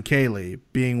Josh and Kaylee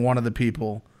being one of the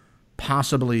people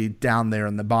possibly down there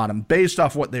in the bottom based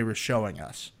off what they were showing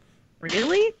us.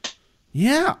 Really?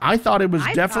 Yeah, I thought it was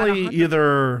definitely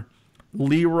either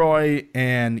Leroy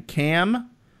and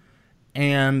Cam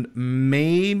and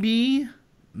maybe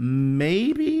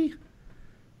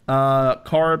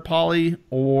Card, Paulie,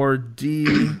 or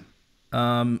D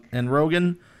and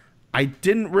Rogan. I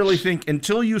didn't really think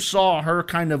until you saw her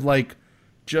kind of like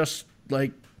just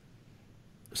like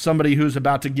somebody who's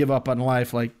about to give up on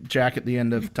life, like Jack at the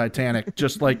end of Titanic,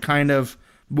 just like kind of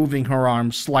moving her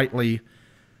arms slightly.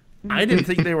 I didn't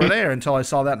think they were there until I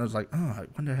saw that, and I was like, oh, I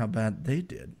wonder how bad they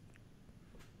did.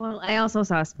 Well, I also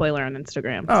saw a spoiler on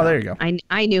Instagram. Oh, so there you go.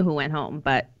 I knew who went home,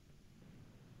 but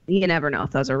you never know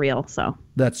if those are real, so.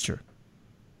 That's true.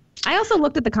 I also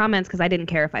looked at the comments because I didn't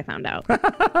care if I found out.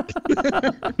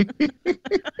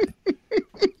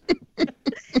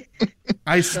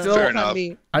 I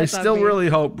still really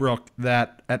hope, Brooke,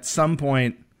 that at some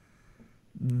point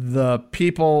the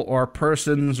people or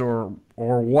persons or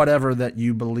whatever that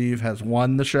you believe has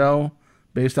won the show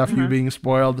based off you being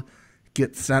spoiled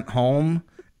get sent home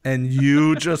and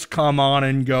you just come on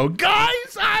and go,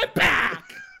 guys, I'm back.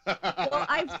 Well,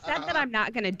 I've said that I'm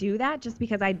not going to do that just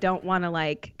because I don't want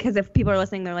to because if people are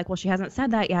listening, they're like, well, she hasn't said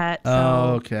that yet. So.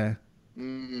 Oh, okay.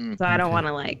 So I don't want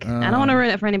to I don't want to ruin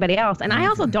it for anybody else. And I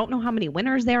also don't know how many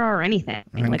winners there are or anything.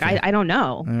 Okay. I don't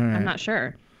know. Right. I'm not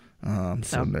sure. Oh, I'm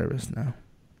so nervous now.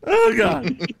 Oh,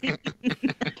 God.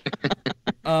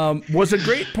 Was a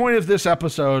great point of this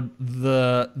episode,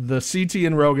 the CT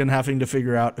and Rogan having to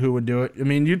figure out who would do it. I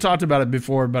mean, you talked about it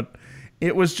before, but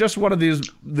it was just one of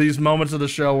these moments of the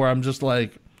show where I'm just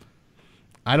like,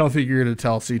 I don't think you're going to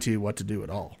tell CT what to do at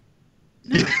all.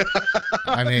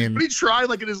 I mean, he tried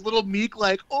in his little meek,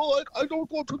 I don't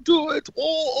want to do it.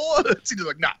 CT's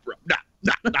like, nah, bro, nah.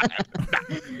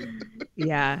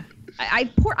 Yeah, I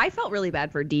felt really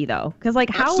bad for D though, because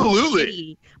how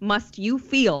shitty must you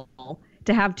feel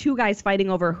to have two guys fighting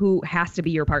over who has to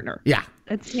be your partner? Yeah,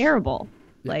 it's terrible.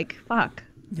 Yeah. Fuck.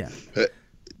 Yeah,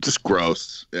 just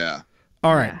gross. Yeah.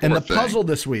 All right, and the puzzle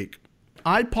this week,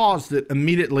 I paused it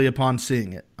immediately upon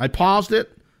seeing it. I paused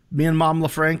it. Me and Mom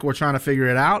LaFranc were trying to figure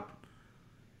it out.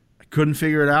 I couldn't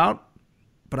figure it out.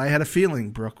 but I had a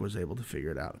feeling Brooke was able to figure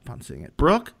it out upon seeing it.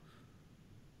 Brooke,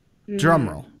 drum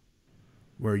roll.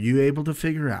 Were you able to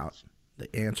figure out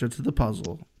the answer to the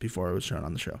puzzle before it was shown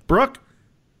on the show? Brooke?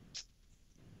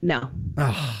 No.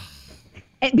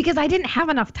 Because I didn't have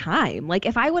enough time. Like,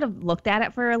 if I would have looked at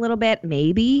it for a little bit,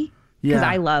 maybe. Because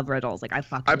I love riddles. Like, I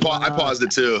paused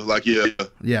it too. Like you.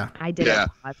 Yeah. I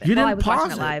didn't pause it. You didn't I was pause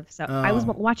watching it live. So I was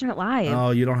watching it live. Oh,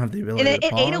 you don't have the ability to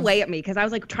pause? It ate away at me because I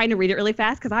was like trying to read it really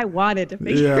fast because I wanted to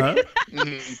figure it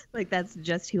out. Like, that's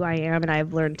just who I am, and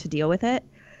I've learned to deal with it.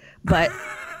 But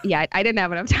yeah, I didn't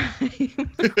have enough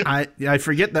time. I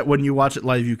forget that when you watch it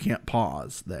live, you can't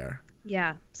pause there.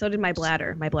 Yeah, so did my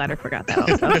bladder. My bladder forgot that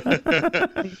also.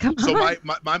 Like, come on. So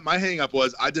my hang up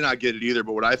was I did not get it either,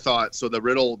 but what I thought, so the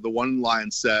riddle, the one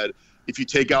line said, if you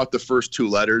take out the first two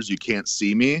letters, you can't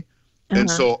see me. And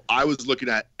so I was looking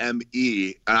at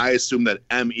M-E, and I assumed that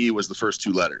M-E was the first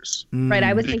two letters. Right,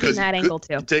 I was thinking that angle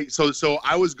too. So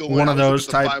I was going one of those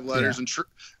type 5 letters and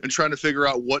trying to figure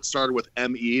out what started with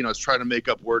M-E, and I was trying to make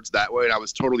up words that way, and I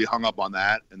was totally hung up on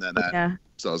that, and then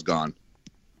so I was gone.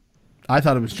 I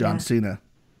thought it was John Cena.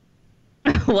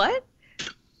 What?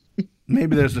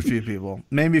 Maybe there's a few people.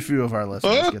 Maybe a few of our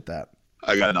listeners get that.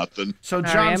 I got nothing. So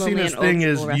John Cena's thing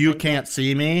is you can't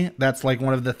see me. That's like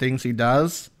one of the things he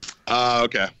does.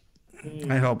 Okay.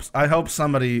 I hope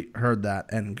somebody heard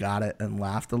that and got it and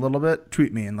laughed a little bit.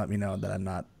 Tweet me and let me know that I'm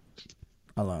not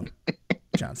alone.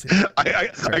 John Cena.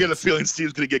 I got a feeling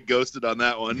Steve's going to get ghosted on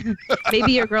that one.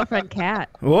 Maybe your girlfriend, Kat.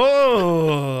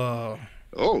 Whoa.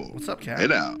 Oh. What's up, Kat? Hey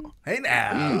now. Hey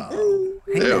now.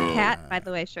 Hey now. Kat, by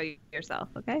the way, show yourself,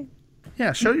 okay?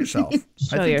 Yeah, show yourself.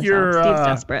 Show yourself. Steve's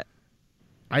desperate.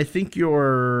 I think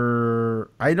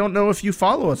I don't know if you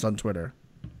follow us on Twitter.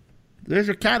 There's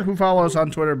a cat who follows us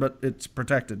on Twitter, but it's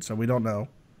protected, so we don't know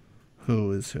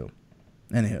who is who.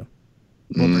 Anywho,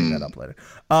 we'll bring that up later.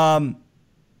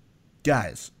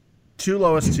 Guys, two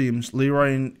lowest teams,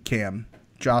 Leroy and Cam,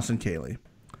 Joss and Kaylee.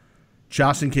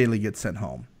 Joss and Kaylee get sent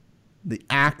home. The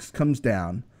axe comes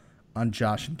down on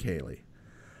Josh and Kaylee.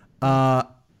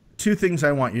 Two things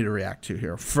I want you to react to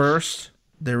here. First,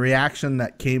 the reaction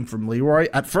that came from Leroy.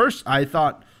 At first, I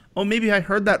thought, oh, maybe I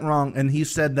heard that wrong, and he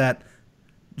said that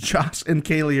Josh and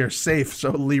Kaylee are safe,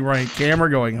 so Leroy and Cam are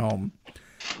going home.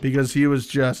 Because he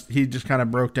just kind of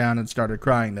broke down and started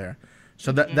crying there.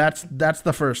 So that's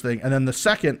the first thing. And then the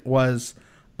second was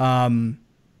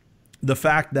the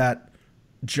fact that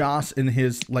Joss in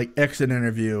his exit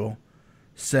interview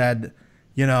said,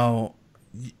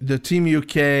 the Team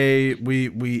UK,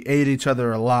 we ate each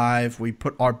other alive. We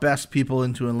put our best people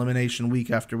into elimination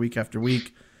week after week after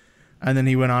week. And then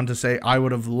he went on to say, I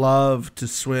would have loved to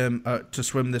swim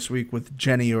this week with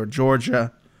Jenny or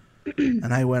Georgia.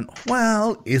 And I went,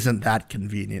 well, isn't that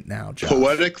convenient now, Josh?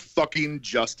 Poetic fucking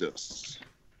justice.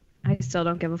 I still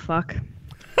don't give a fuck.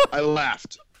 I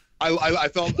laughed. I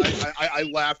felt I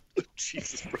laughed.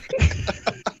 Jesus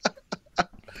Christ.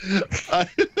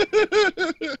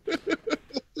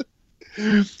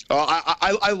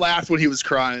 I laughed when he was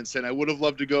crying, saying, I would have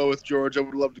loved to go with George. I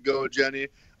would have loved to go with Jenny.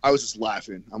 I was just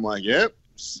laughing. I'm like, yep,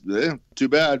 too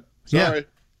bad. Sorry. Yeah.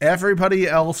 Everybody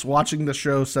else watching the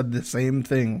show said the same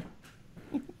thing.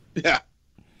 Yeah.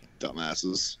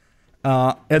 Dumbasses.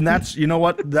 And that's,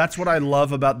 that's what I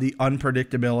love about the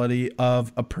unpredictability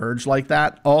of a purge like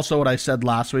that. Also, what I said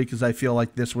last week is I feel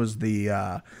like this was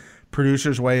the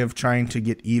producer's way of trying to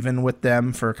get even with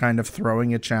them for kind of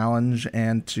throwing a challenge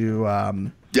and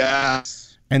to yes.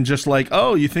 And just like,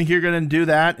 oh, you think you're going to do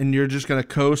that and you're just going to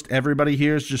coast? Everybody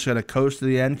here is just going to coast to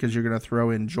the end because you're going to throw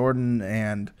in Jordan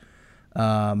and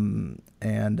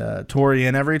Tori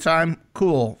in every time?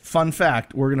 Cool. Fun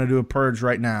fact, we're going to do a purge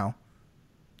right now.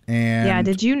 And yeah,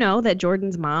 did you know that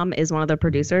Jordan's mom is one of the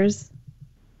producers?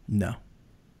 No.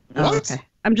 Oh, okay.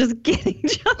 I'm just kidding.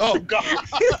 Oh, God.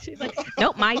 She's like,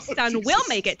 nope, my son will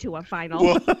make it to a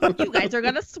final. You guys are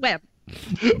going to swim.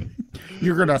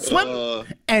 You're going to swim,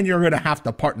 and you're going to have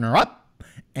to partner up,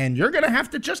 and you're going to have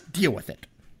to just deal with it.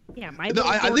 Yeah, I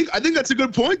think that's a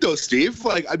good point, though, Steve.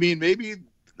 Like, I mean, maybe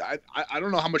I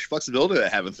don't know how much flexibility they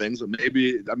have in things, but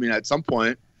maybe, I mean, at some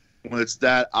point when it's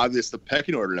that obvious, the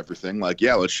pecking order and everything, like,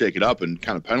 yeah, let's shake it up and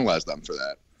kind of penalize them for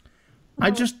that.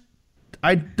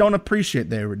 I don't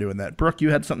appreciate they were doing that. Brooke, you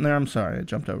had something there? I'm sorry, I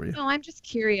jumped over you. No, I'm just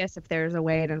curious if there's a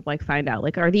way to find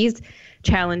out. Are these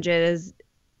challenges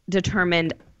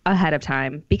determined ahead of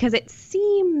time? Because it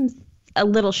seems a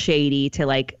little shady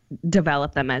to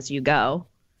develop them as you go,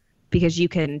 because you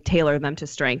can tailor them to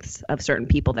strengths of certain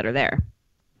people that are there.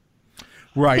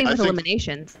 Right. Same with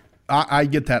eliminations. I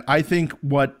get that. I think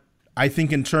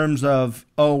in terms of,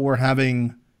 we're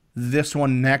having this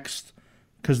one next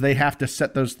because they have to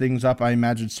set those things up, I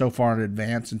imagine, so far in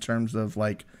advance in terms of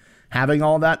like having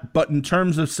all that. But in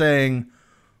terms of saying,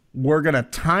 we're going to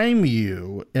time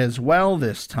you as well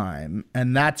this time,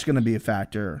 and that's going to be a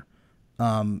factor,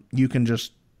 you can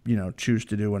just, choose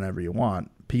to do whenever you want.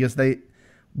 Because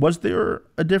was there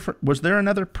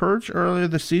another purge earlier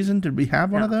this season? Did we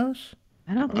have one of those?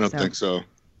 I don't think so.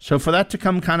 So for that to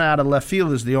come kind of out of left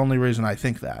field is the only reason I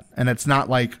think that. And it's not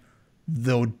like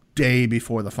the day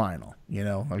before the final,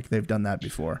 like they've done that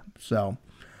before. So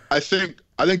I think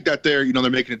that they're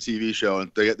making a TV show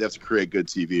and they have to create good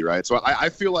TV, right? So I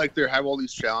feel like they have all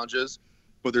these challenges,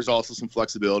 but there's also some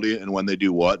flexibility in when they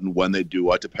do what and when they do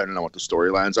what, depending on what the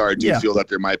storylines are. I do feel that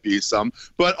there might be some,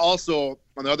 but also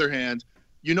on the other hand,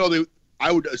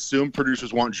 I would assume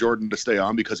producers want Jordan to stay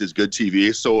on because he's good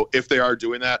TV. So if they are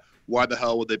doing that, why the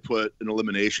hell would they put an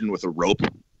elimination with a rope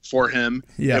for him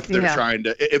if they're trying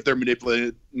to, if they're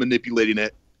manipulating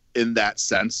it in that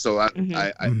sense? So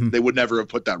they would never have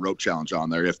put that rope challenge on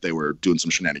there if they were doing some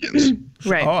shenanigans.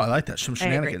 Right. Oh, I like that. Some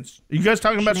shenanigans. Are you guys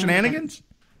talking about shenanigans?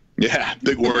 Yeah,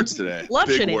 big words today. Love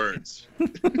big words.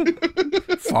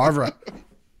 Favre.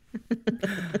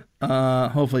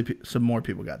 Hopefully some more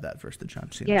people got that first. The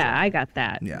John Cena. Yeah, I got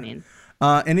that. Yeah. I mean,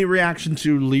 any reaction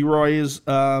to Leroy's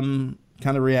kind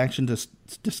of reaction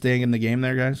to staying in the game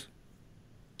there, guys?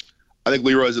 I think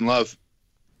Leroy's in love,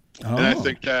 and I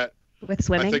think that with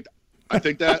swimming. I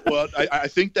think that. Well, I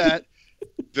think that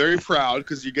very proud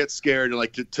because you get scared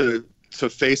like to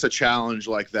face a challenge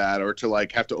like that, or to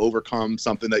like have to overcome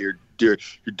something that you're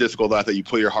difficult at, that you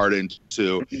put your heart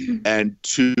into, and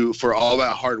for all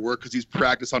that hard work, because he's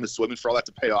practiced on his swimming, for all that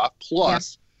to pay off.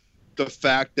 Plus the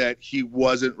fact that he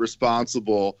wasn't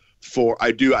responsible for.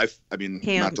 I mean,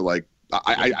 not to like.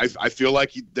 I feel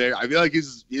like he's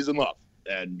in love,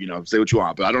 and say what you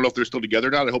want, but I don't know if they're still together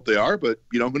or not. I hope they are, but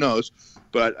who knows?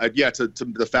 But to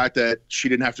the fact that she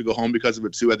didn't have to go home because of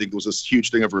it too, I think it was this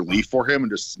huge thing of relief for him,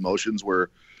 and just emotions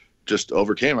were just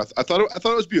overcame. I thought it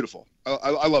was beautiful.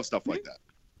 I love stuff like that.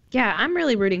 Yeah, I'm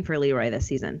really rooting for Leroy this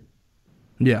season.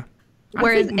 Yeah.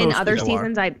 Whereas in other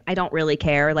seasons, I don't really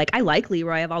care. Like, I like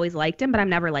Leroy. I've always liked him, but I'm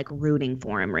never like rooting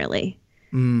for him really.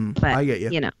 But I get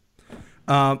you.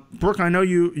 Brooke, I know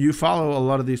you follow a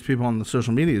lot of these people on the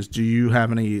social medias. Do you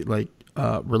have any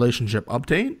relationship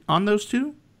update on those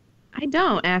two? I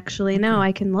don't actually. Okay. No,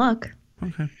 I can look.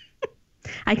 Okay.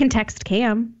 I can text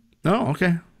Cam. Oh,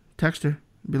 okay. Text her.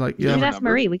 Be like, yeah. You can ask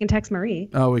Marie. We can text Marie.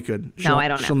 Oh, we could. No, I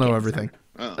don't know. She'll know everything.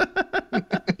 Oh.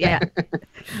 Yeah.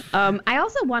 I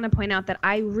also want to point out that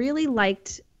I really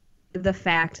liked the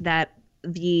fact that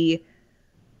the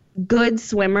good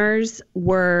swimmers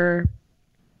were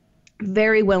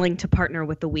very willing to partner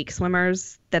with the weak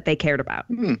swimmers that they cared about.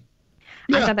 Yeah.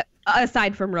 I thought that,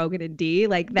 aside from Rogan and Dee,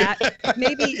 like that,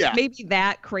 maybe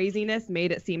that craziness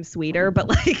made it seem sweeter, but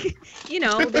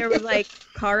there was like,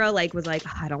 Cara was like,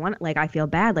 oh, I don't want, I feel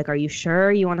bad. Like, are you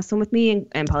sure you want to swim with me?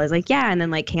 And Paulie's like, yeah. And then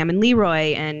like Cam and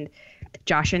Leroy and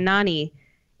Josh and Nani,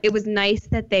 it was nice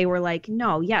that they were like,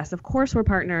 no, yes, of course we're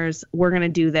partners. We're going to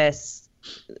do this.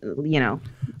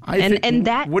 And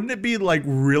that wouldn't it be like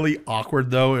really awkward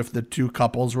though if the two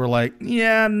couples were like,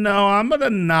 yeah, no, I'm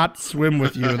gonna not swim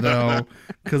with you though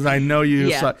because I know you.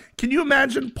 Yeah. Can you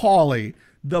imagine Paulie,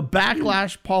 the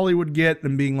backlash Paulie would get,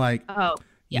 and being like,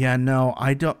 yeah, no,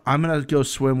 I don't. I'm gonna go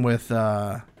swim with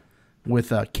Cam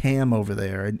over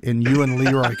there, and you and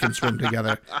Leroy can swim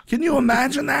together. Can you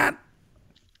imagine that?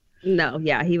 No,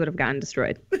 yeah, he would have gotten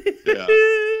destroyed. Yeah.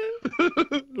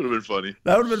 Would have been funny.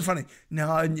 That would have been funny.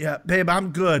 No, yeah, babe,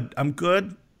 I'm good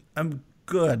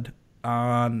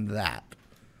on that.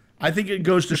 I think it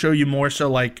goes to show you more so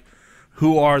like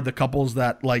who are the couples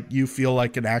that like you feel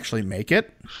like can actually make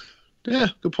it. Yeah,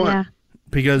 good point. Yeah.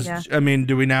 Because I mean,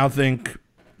 do we now think?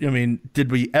 I mean,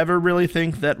 did we ever really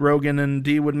think that Rogan and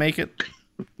Dee would make it?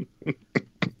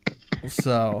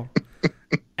 So,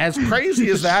 as crazy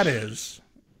as that is.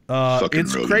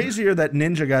 It's Rogan. crazier that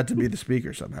Ninja got to be the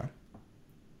speaker somehow.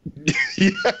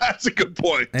 Yeah, that's a good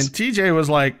point. And TJ was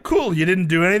like, cool, you didn't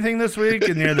do anything this week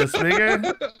and you're the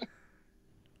speaker?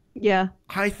 Yeah.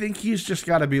 I think he's just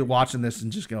got to be watching this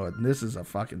and just going, this is a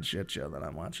fucking shit show that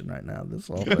I'm watching right now, this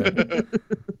whole thing.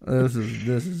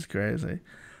 This is crazy.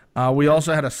 We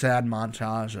also had a sad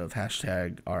montage of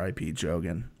hashtag RIP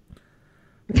Jogan,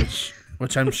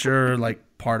 which I'm sure like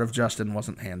part of Justin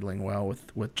wasn't handling well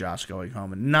with Josh going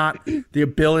home, and not the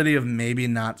ability of maybe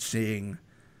not seeing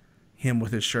him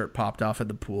with his shirt popped off at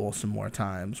the pool some more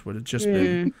times would have just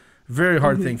been a very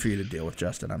hard thing for you to deal with,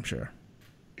 Justin, I'm sure.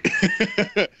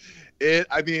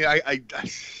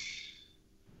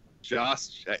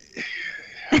 Josh,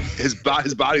 his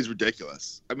body's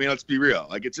ridiculous. I mean, let's be real.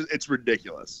 Like it's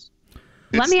ridiculous.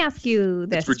 Let me ask you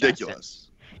this. It's ridiculous.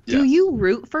 Do you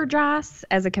root for Joss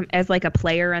as like a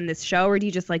player on this show, or do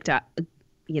you just like to,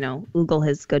 oogle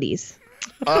his goodies?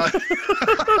 I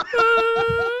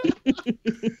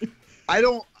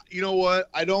don't. You know what?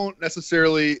 I don't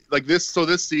necessarily like this. So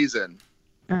this season,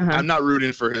 I'm not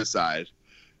rooting for his side.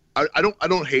 I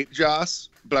don't hate Joss,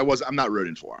 but I'm not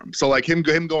rooting for him. So like him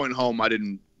going home,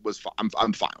 I'm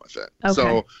fine with it. Okay.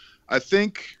 So I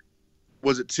think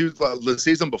the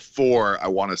season before, I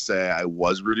want to say I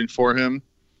was rooting for him,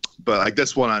 but like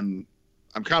this one,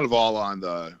 I'm kind of all on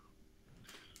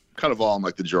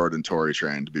like the Jordan Tory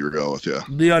train, to be real with you.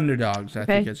 The underdogs, I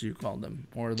think, as you called them,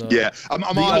 or the I'm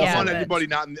on everybody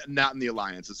not in the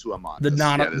alliance is who I'm on. The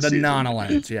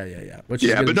non-alliance, yeah. But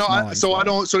no. So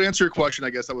to answer your question, I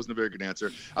guess that wasn't a very good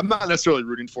answer. I'm not necessarily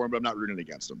rooting for him, but I'm not rooting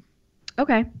against him.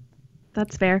 Okay,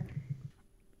 that's fair.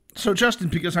 So Justin,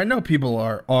 because I know people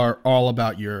are all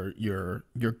about your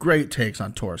great takes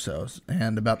on torsos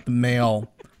and about the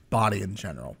male body in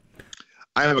general.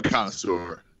 I am a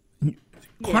connoisseur.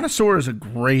 Connoisseur is a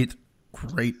great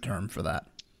term for that.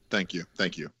 Thank you.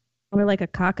 Or like a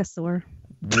cockasaur.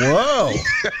 Whoa.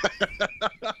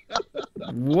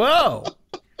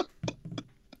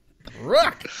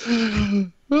 Brooke.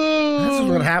 This is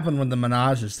what happened when the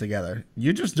menage is together.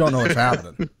 You just don't know what's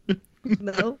happening.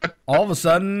 No. All of a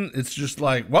sudden, it's just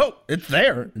like, whoa, it's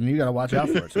there, and you got to watch out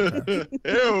for it sometimes.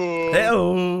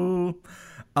 Hey-o.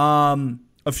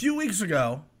 A few weeks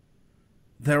ago,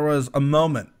 there was a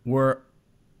moment where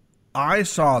I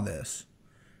saw this,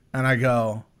 and I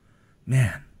go,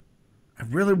 man, I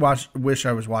really wish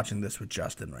I was watching this with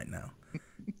Justin right now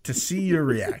to see your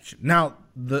reaction. Now,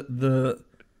 the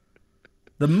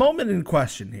moment in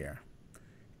question here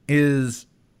is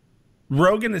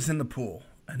Rogan is in the pool,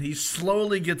 and he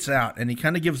slowly gets out, and he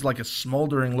kind of gives like a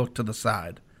smoldering look to the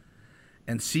side.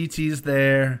 And CT's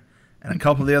there, and a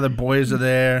couple of the other boys are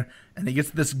there, and he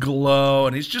gets this glow,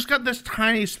 and he's just got this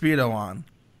tiny Speedo on.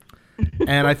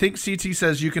 And I think CT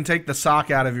says you can take the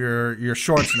sock out of your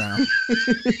shorts now.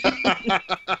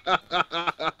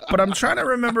 But I'm trying to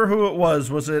remember who it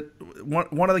was. Was it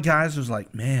one of the guys was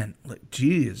like, man,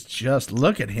 geez, just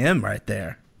look at him right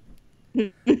there.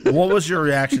 What was your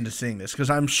reaction to seeing this?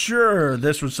 Because I'm sure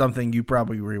this was something you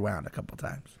probably rewound a couple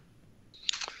times.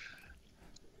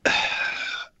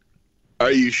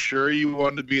 Are you sure you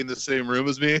wanted to be in the same room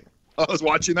as me? I was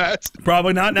watching that.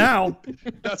 Probably not now.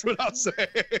 That's what I'll say.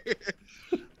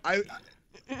 You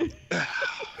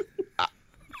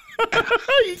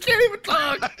can't even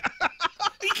talk.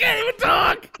 You can't even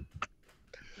talk.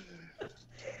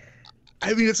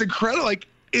 I mean, it's incredible. Like,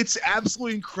 it's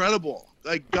absolutely incredible.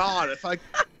 Like, God, if I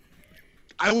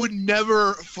would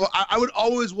never. I would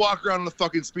always walk around in a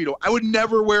fucking Speedo. I would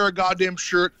never wear a goddamn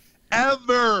shirt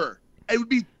ever. It would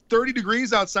be 30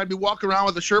 degrees outside. Me walking around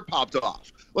with the shirt popped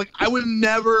off. Like, I would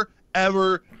never,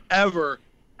 ever, ever,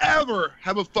 ever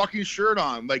have a fucking shirt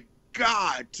on. Like,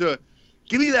 God, to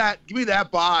give me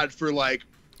that bod for like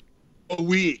a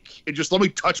week and just let me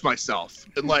touch myself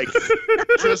and like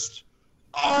just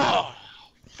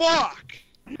fuck.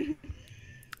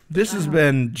 This has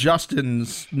been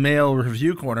Justin's Male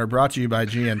Review Corner, brought to you by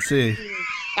GNC.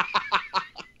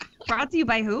 Brought to you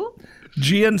by who?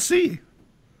 GNC.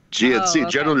 GNC,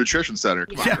 General Nutrition Center.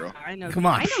 Come on, bro. I know. Come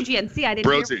on. I know GNC. I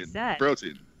didn't hear what you said.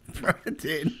 Protein.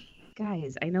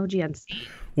 Guys, I know GNC.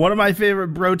 One of my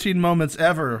favorite protein moments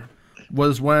ever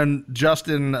was when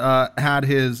Justin had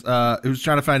his, he was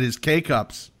trying to find his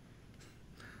K-Cups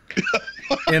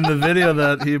in the video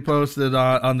that he posted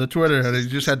on the Twitter, and he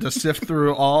just had to sift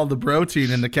through all the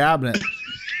protein in the cabinet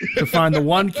to find the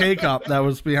one K-Cup that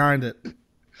was behind it.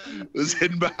 It was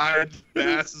hidden behind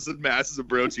masses and masses of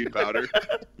protein powder.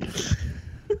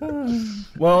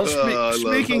 Well,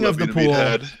 speaking of the pool,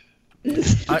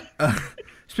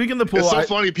 speaking of the pool, it's so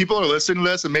funny. People are listening to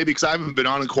this, and maybe because I haven't been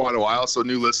on in quite a while, so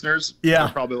new listeners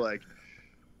are probably like,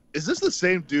 "Is this the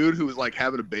same dude who was like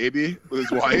having a baby with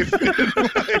his wife in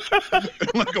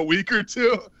like a week or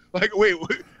two?" Like, wait,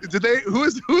 did they?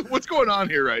 What's going on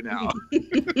here right now?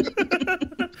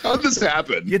 How did this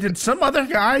happen? Yeah, did some other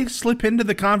guy slip into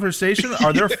the conversation?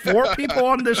 Are there 4 people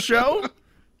on this show?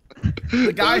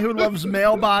 The guy who loves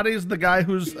male bodies, the guy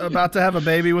who's about to have a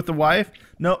baby with the wife.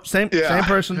 No, same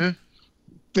person.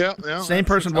 Yeah. Same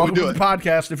person. Welcome to the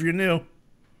podcast if you're new.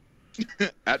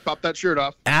 At Pop That Shirt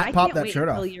Off. I can't wait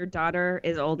until your daughter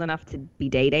is old enough to be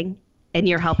dating, and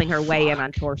you're helping her weigh in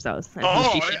on torsos and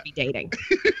who she should be dating.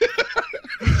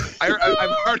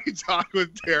 I've already talked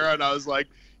with Tara, and I was like,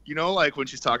 you know, like when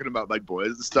she's talking about like boys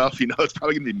and stuff, you know, it's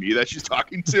probably gonna be me that she's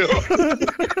talking to.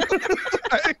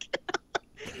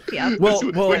 Yeah.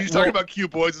 When she's talking about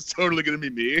cute boys, it's totally gonna be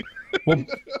me.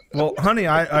 well, honey,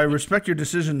 I respect your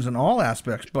decisions in all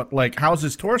aspects, but like, how's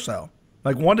his torso?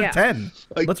 Like 1 to 10.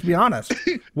 Like, let's be honest.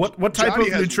 What type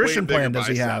Johnny of nutrition plan does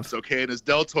he have? Okay, and his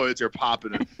deltoids are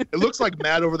popping. It looks like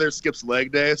Matt over there skips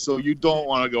leg day, so you don't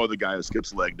want to go with the guy who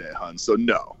skips leg day, hun. So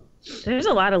no. There's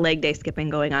a lot of leg day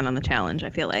skipping going on the challenge, I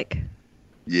feel like.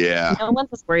 Yeah. No one's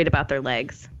just worried about their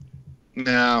legs.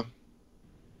 No.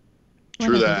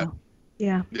 True that.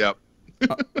 Yeah. Yep.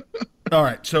 All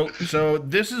right. So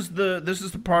this is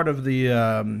the part of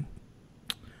the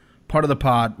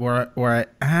pod where I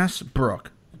asked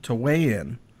Brooke to weigh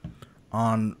in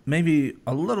on maybe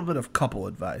a little bit of couple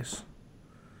advice.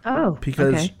 Oh.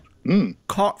 Because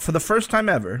for the first time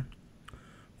ever,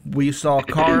 we saw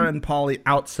Cara and Paulie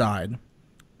outside,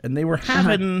 and they were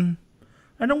having,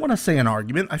 I don't want to say an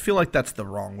argument. I feel like that's the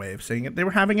wrong way of saying it. They were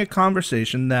having a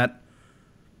conversation that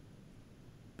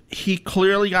he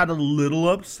clearly got a little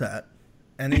upset,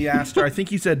 and he asked her, I think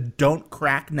he said, "Don't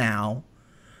crack now."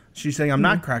 She's saying, "I'm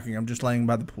not cracking. I'm just laying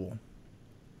by the pool."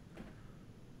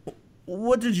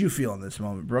 What did you feel in this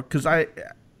moment, Brooke? Because I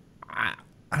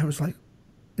was like,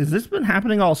 has this been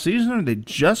happening all season? Are they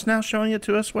just now showing it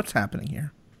to us? What's happening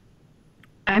here?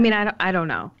 I mean, I don't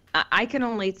know. I can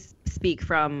only speak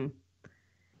from.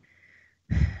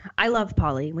 I love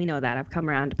Paulie. We know that. I've come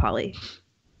around to Paulie.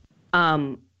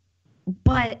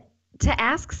 But to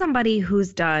ask somebody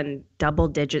who's done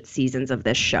double-digit seasons of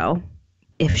this show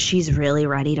if she's really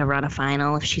ready to run a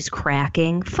final, if she's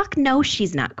cracking, fuck no,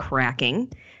 she's not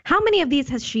cracking. How many of these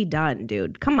has she done,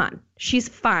 dude? Come on. She's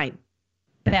fine.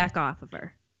 Back off of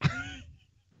her.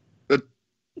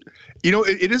 You know,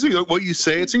 it is what you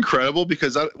say. It's incredible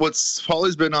because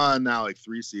Paulie's been on now like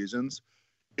 3 seasons.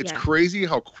 It's crazy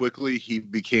how quickly he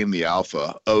became the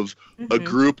alpha of a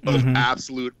group of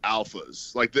absolute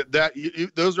alphas. Like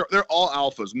they're all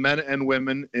alphas, men and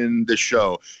women in the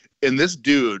show. And this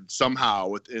dude somehow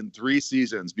within 3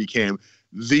 seasons became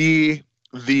the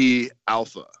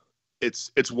alpha.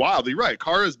 It's wild. You're right.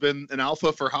 Cara's been an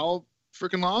alpha for how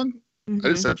freaking long? I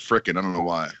just said frickin'. I don't know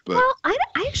why. But well, I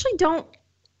actually don't.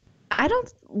 I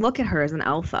don't look at her as an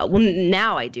alpha. Well,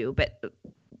 now I do, but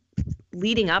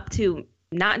leading up to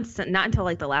not until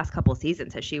like the last couple of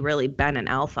seasons has she really been an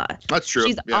alpha. That's true.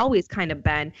 She's always kind of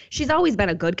been. She's always been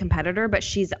a good competitor, but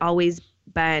she's always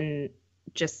been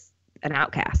just an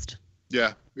outcast.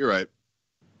 Yeah, you're right.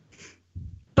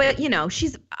 But you know,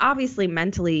 she's obviously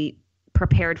mentally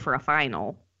prepared for a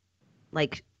final.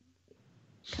 Like,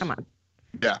 come on.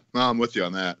 Yeah, I'm with you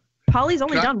on that. Paulie's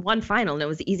only done 1 final, and it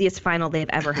was the easiest final they've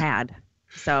ever had.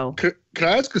 So, can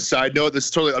I ask a side note? This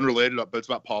is totally unrelated, but it's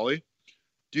about Paulie.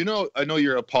 Do you know? I know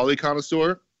you're a Paulie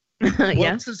connoisseur.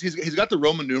 Yeah. He's got the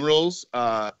Roman numerals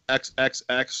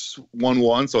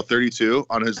XXX11, so 32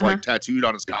 on his like tattooed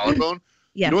on his collarbone.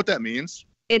 Yeah. You know what that means?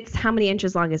 It's how many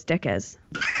inches long his dick is.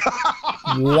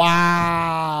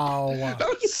 Wow.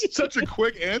 That was such a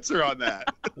quick answer on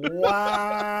that.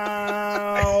 Wow.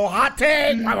 Hot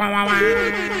take.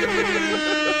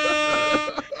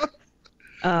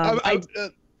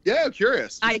 I'm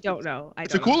curious. I don't know.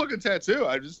 It's a cool looking tattoo.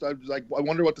 I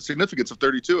wonder what the significance of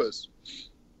 32 is.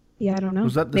 Yeah, I don't know.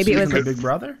 Was that maybe season it was of Big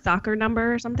Brother? Soccer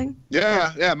number or something?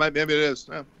 Yeah, maybe it is.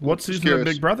 Yeah. What season of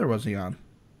Big Brother was he on?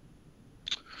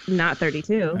 Not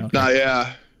 32. Okay.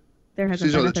 Yeah. There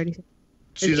hasn't been a 32.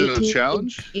 Season of the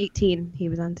challenge? 18. He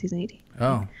was on season 18.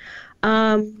 Oh.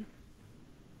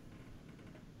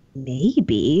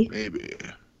 Maybe.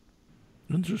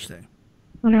 Interesting.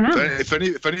 I don't know. If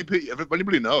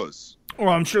anybody knows. Well,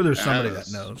 I'm sure there's somebody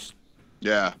that knows.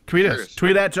 Yeah. Tweet us.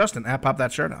 Tweet at Justin at Pop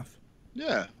That Shirt Off.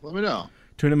 Yeah, let me know.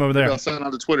 Tweet him over there. I'll send it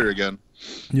on to Twitter again.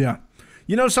 Yeah.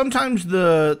 You know, sometimes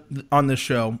on this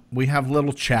show, we have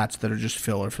little chats that are just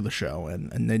filler for the show,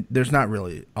 and there's not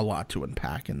really a lot to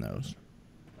unpack in those.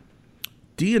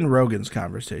 Dee and Rogan's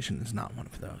conversation is not one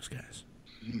of those, guys.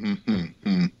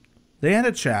 They had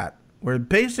a chat where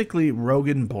basically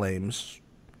Rogan blames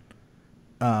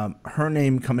her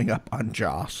name coming up on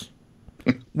Joss,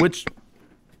 which,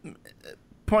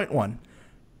 point one,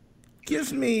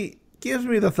 gives me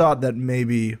the thought that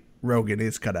maybe Rogan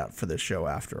is cut out for this show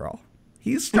after all.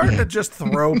 He's starting to just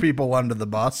throw people under the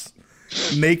bus,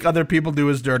 make other people do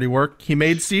his dirty work. He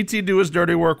made CT do his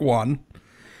dirty work 1.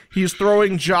 He's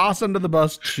throwing Joss under the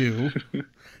bus 2.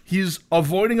 He's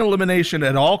avoiding elimination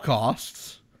at all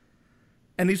costs.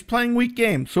 And he's playing weak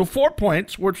games. So 4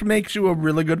 points, which makes you a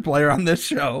really good player on this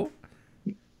show.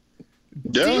 Yeah.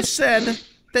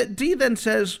 Dee then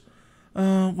says,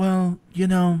 well, you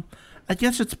know, I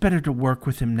guess it's better to work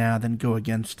with him now than go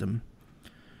against him.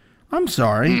 I'm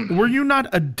sorry. Were you not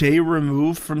a day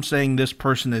removed from saying this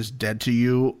person is dead to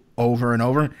you over and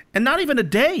over? And not even a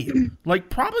day. Like,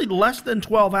 probably less than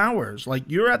 12 hours. Like,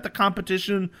 you're at the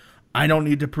competition. I don't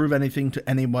need to prove anything to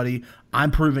anybody.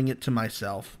 I'm proving it to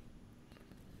myself.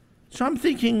 So I'm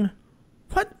thinking,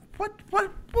 what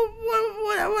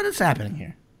is happening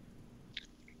here?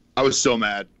 I was so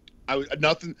mad. I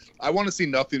want to see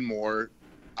nothing more.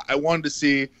 I wanted to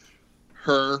see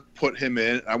her put him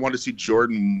in. I wanted to see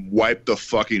Jordan wipe the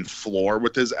fucking floor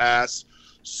with his ass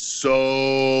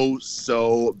so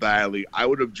badly. That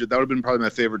would have been probably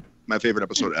my favorite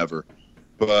episode ever.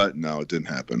 But no, it didn't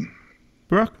happen.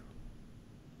 Brooke?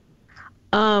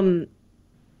 Are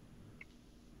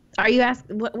you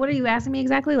what are you asking me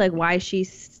exactly? Like, why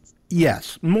she's...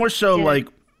 Yes. More so, like,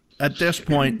 at this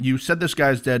point, you said this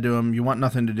guy's dead to him, you want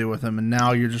nothing to do with him, and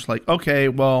now you're just like, okay,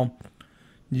 well,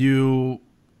 you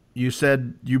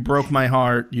said you broke my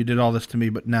heart, you did all this to me,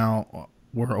 but now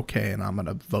we're okay, and I'm going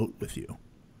to vote with you.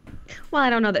 Well, I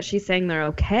don't know that she's saying they're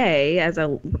okay as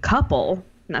a couple,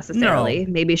 necessarily.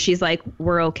 No. Maybe she's like,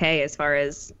 we're okay as far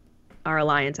as our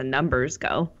alliance and numbers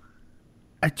go.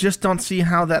 I just don't see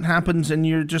how that happens, and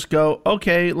you just go,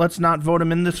 okay, let's not vote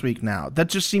him in this week now. That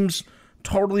just seems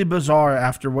totally bizarre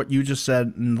after what you just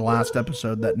said in the last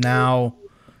episode, that now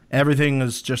everything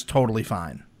is just totally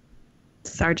fine.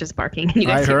 Sarge is barking. You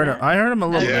guys I heard him a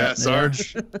little bit. Yeah,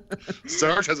 Sarge.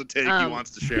 Sarge has a take he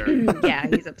wants to share. Yeah,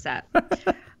 he's upset.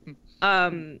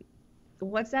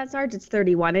 What's that, Sarge? It's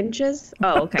 31 inches?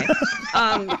 Oh, okay.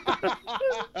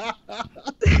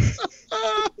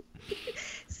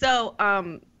 So,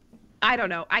 I don't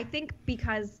know. I think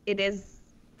because it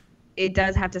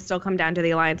does have to still come down to the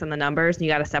alliance and the numbers, and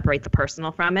you got to separate the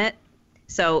personal from it.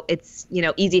 So it's,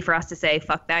 easy for us to say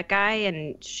fuck that guy,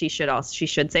 and she should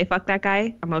say fuck that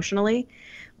guy emotionally,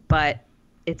 but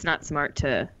it's not smart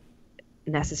to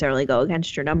necessarily go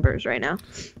against your numbers right now.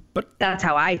 But that's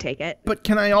how I take it. But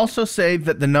can I also say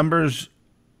that the numbers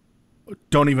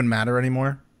don't even matter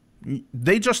anymore?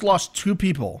 They just lost 2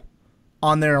 people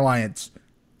on their alliance,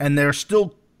 and they're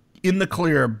still in the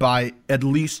clear by at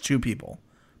least 2 people.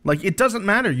 Like, it doesn't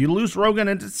matter. You lose Rogan,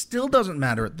 and it still doesn't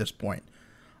matter at this point.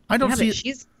 I don't see.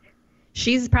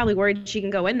 She's probably worried she can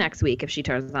go in next week if she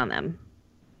turns on them.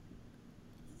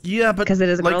 Yeah, but because it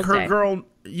is a girl's day.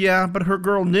 But her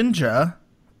girl Ninja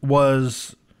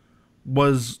was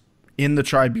in the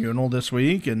tribunal this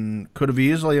week and could have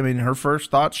easily. I mean, her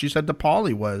first thought, she said to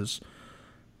Paulie, was,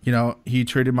 he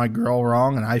treated my girl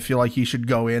wrong, and I feel like he should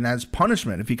go in as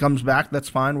punishment. If he comes back, that's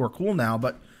fine. We're cool now,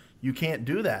 but you can't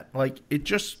do that. Like, it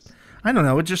just, I don't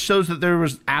know. It just shows that there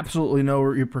was absolutely no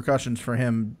repercussions for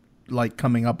him, like,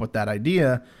 coming up with that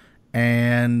idea,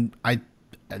 and I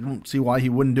don't see why he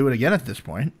wouldn't do it again at this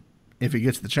point if he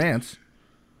gets the chance.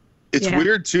 It's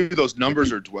weird too. Those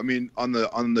numbers are. I mean, on the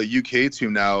UK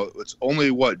team now, it's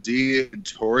only Dee and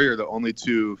Tori are the only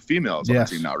 2 females on the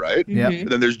team now, right? Yeah. And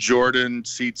then there's Jordan,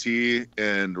 CT,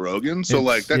 and Rogan. So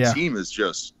that team is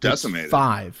just decimated.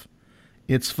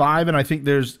 It's 5, and I think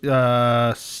there's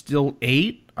still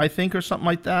 8, I think, or something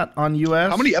like that on US.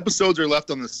 How many episodes are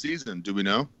left on the season? Do we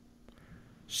know?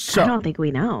 I don't think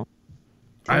we know.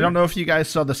 I don't know if you guys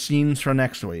saw the scenes for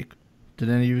next week. Did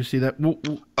any of you see that?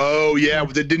 Oh, yeah.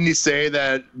 Didn't he say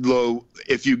that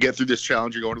if you get through this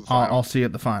challenge, you're going to the final? I'll see you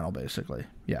at the final, basically.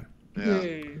 Yeah.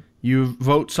 You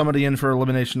vote somebody in for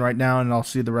elimination right now, and I'll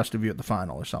see the rest of you at the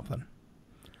final or something.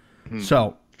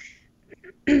 So.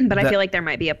 But I feel like there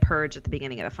might be a purge at the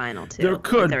beginning of the final, too. There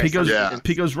could,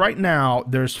 because right now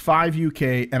there's 5 UK,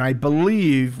 and I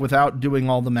believe, without doing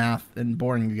all the math and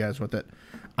boring you guys with it,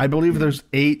 I believe there's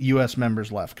 8 U.S. members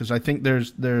left, because I think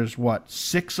there's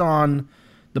 6 on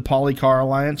the Paulie Car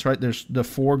Alliance, right? There's the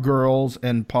 4 girls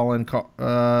and Paul and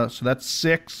so that's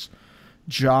 6.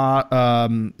 Zach,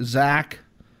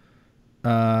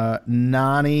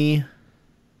 Nani,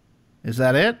 is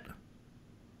that it?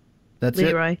 That's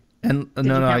Leroy. It. And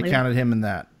no, I counted him in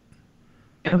that.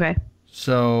 Okay.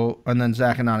 So, and then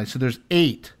Zach and Nani. So there's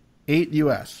 8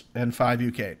 U.S. and 5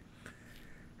 UK.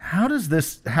 How does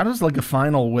like a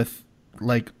final with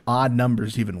like odd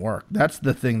numbers even work? That's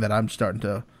the thing that I'm starting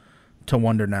to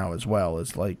wonder now as well,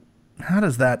 is like, how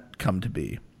does that come to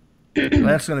be?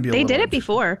 That's going to be. They did it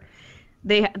before.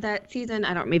 That season,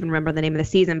 I don't even remember the name of the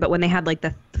season, but when they had like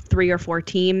the 3 or 4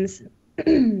 teams,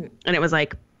 and it was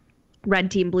like red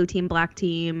team, blue team, black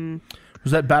team.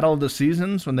 Was that Battle of the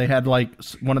Seasons when they had like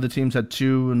one of the teams had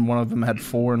 2 and one of them had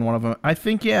 4 and one of them? I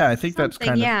think that's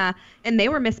kind of. Yeah, and they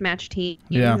were mismatched teams.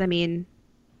 Yeah. I mean,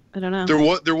 I don't know.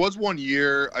 There was one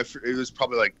year, it was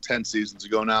probably like 10 seasons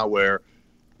ago now, where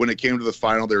when it came to the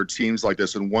final, there were teams like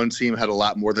this, and one team had a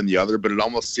lot more than the other, but it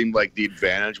almost seemed like the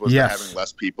advantage was having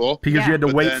less people. Because you had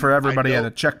to wait for everybody at a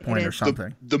checkpoint or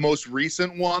something. The most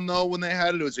recent one, though, when they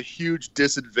had it, it was a huge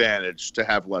disadvantage to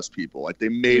have less people. Like, they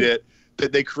made it,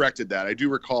 they corrected that. I do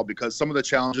recall, because some of the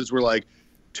challenges were like,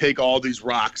 take all these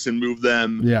rocks and move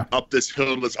them up this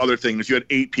hill to this other thing. If you had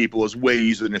 8 people, it was way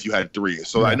easier than if you had 3.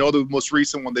 So I know the most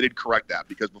recent one, they did correct that,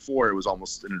 because before it was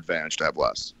almost an advantage to have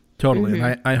less. Totally.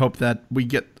 And I hope that we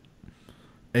get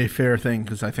a fair thing,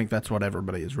 because I think that's what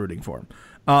everybody is rooting for.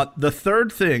 The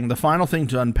third thing, the final thing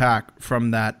to unpack from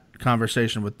that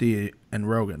conversation with Dee and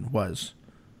Rogan was,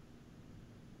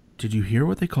 did you hear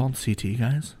what they called CT,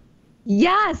 guys?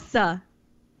 Yes.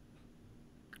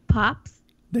 Pops.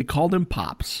 They called him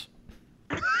Pops.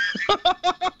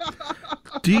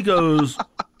 Dee goes,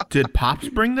 did Pops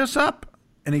bring this up?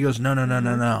 And he goes,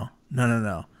 no.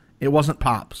 It wasn't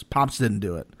Pops. Pops didn't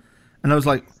do it. And I was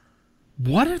like,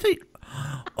 what are they?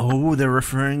 Oh, they're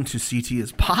referring to CT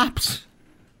as Pops.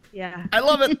 Yeah. I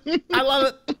love it. I love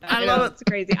it. I love it. It's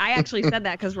crazy. I actually said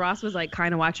that because Ross was like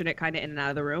kind of watching it kind of in and out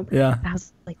of the room. Yeah. I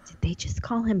was like, did they just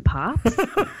call him Pops?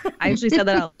 I actually said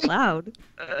that out loud.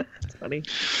 It's funny.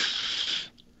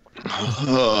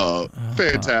 Oh,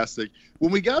 fantastic.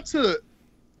 When we got to,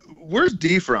 where's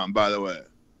Dee from, by the way?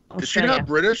 Australia. Is she not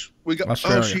British?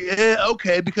 Australia. Oh, she is.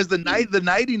 Okay, because the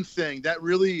knighting thing, that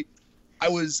really, I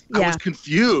was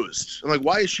confused. I'm like,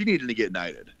 why is she needing to get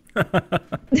knighted?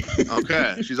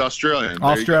 Okay, she's Australian.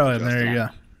 Australian.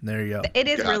 There you go. It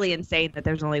is really insane that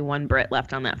there's only one Brit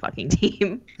left on that fucking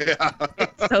team. Yeah.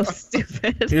 It's so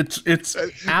stupid. It's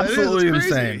absolutely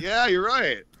insane. Yeah, you're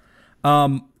right.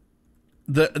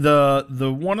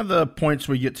 The one of the points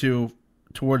we get to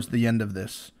towards the end of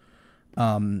this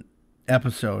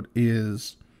episode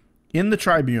is in the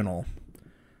tribunal.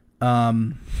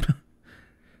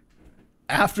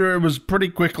 After it was pretty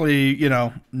quickly,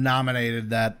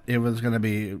 nominated that it was going to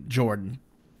be Jordan.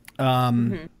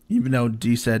 Even though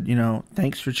Dee said,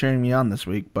 thanks for cheering me on this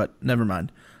week, but never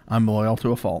mind. I'm loyal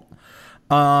to a fault.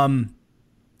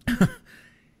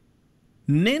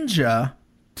 Ninja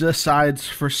decides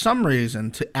for some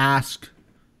reason to ask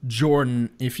Jordan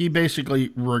if he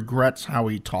basically regrets how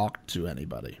he talked to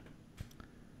anybody.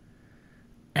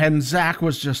 And Zach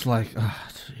was just like, oh,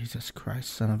 Jesus Christ,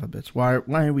 son of a bitch.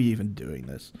 Why are we even doing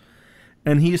this?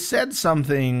 And he said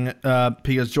something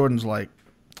because Jordan's like,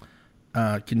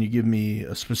 can you give me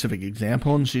a specific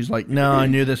example? And she's like, no, I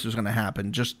knew this was going to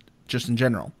happen, just in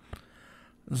general.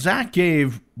 Zach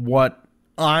gave what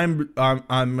I'm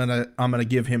gonna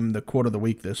give him the quote of the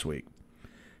week this week,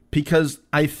 because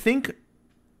I think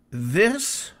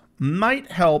this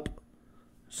might help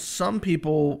some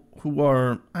people who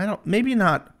are maybe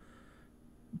not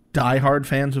diehard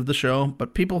fans of the show,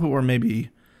 but people who are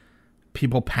maybe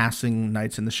people passing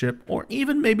nights in the ship, or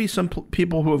even maybe some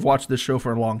people who have watched this show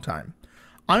for a long time.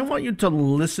 I want you to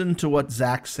listen to what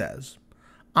Zach says.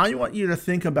 I want you to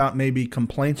think about maybe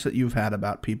complaints that you've had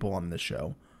about people on this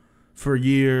show for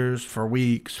years, for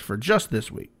weeks, for just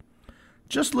this week.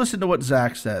 Just listen to what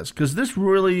Zach says, because this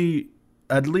really,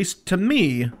 at least to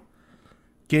me,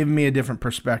 gave me a different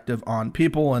perspective on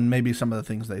people and maybe some of the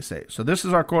things they say. So this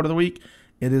is our quote of the week.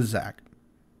 It is Zach.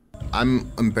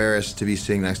 I'm embarrassed to be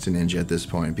sitting next to Ninja at this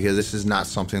point, because this is not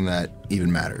something that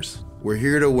even matters. We're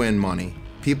here to win money.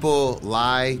 People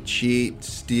lie, cheat,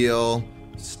 steal,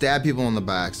 stab people in the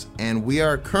backs, and we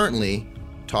are currently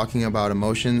talking about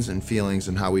emotions and feelings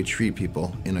and how we treat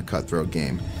people in a cutthroat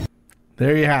game.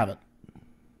 There you have it.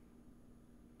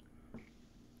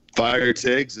 Fire your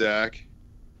take, Zach.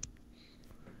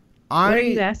 What are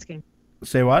you asking?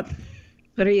 Say what?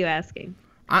 What are you asking?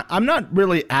 I'm not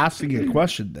really asking a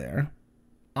question there.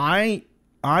 I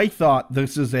thought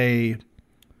this is a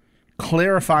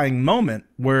clarifying moment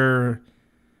where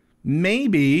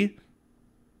maybe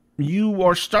you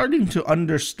are starting to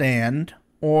understand,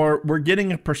 or we're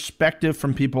getting a perspective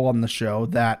from people on the show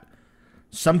that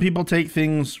some people take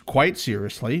things quite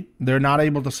seriously. They're not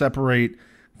able to separate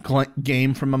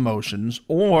game from emotions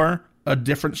or a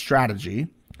different strategy.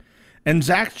 And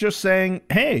Zach's just saying,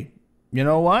 hey, you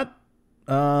know what?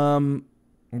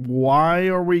 Why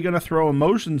are we going to throw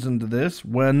emotions into this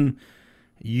when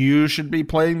you should be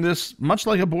playing this much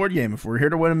like a board game? If we're here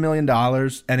to win $1 million,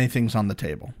 anything's on the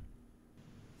table.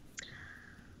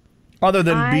 Other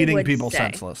than beating people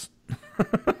senseless.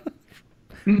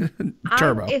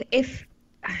 Turbo. If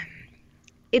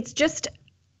it's just,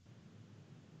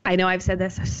 I know I've said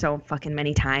this so fucking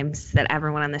many times that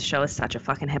everyone on this show is such a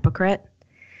fucking hypocrite.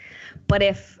 But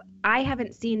if I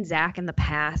haven't seen Zach in the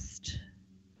past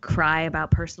cry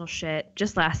about personal shit.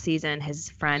 Just last season, his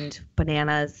friend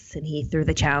Bananas, and he threw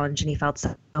the challenge and he felt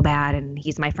so bad, and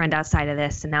he's my friend outside of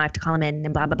this, and now I have to call him in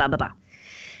and blah, blah, blah, blah, blah.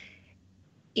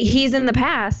 He's in the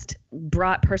past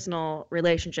brought personal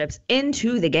relationships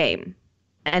into the game,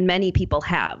 and many people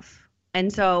have.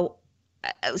 And so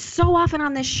often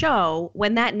on this show,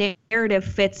 when that narrative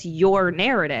fits your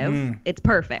narrative, it's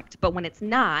perfect. But when it's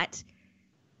not,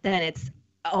 then it's,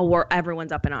 where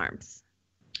everyone's up in arms.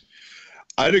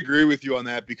 I'd agree with you on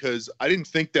that, because I didn't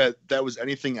think that was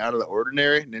anything out of the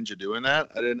ordinary, Ninja doing that.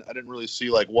 I didn't really see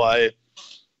like why.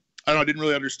 I don't know. I didn't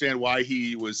really understand why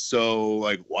he was so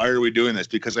like, why are we doing this?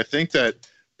 Because I think that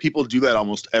people do that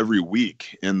almost every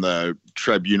week in the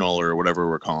tribunal or whatever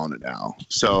we're calling it now.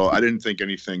 So I didn't think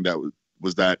anything that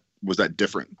was that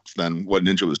different than what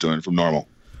Ninja was doing from normal.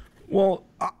 Well,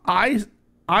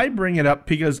 I bring it up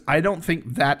because I don't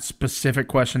think that specific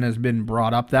question has been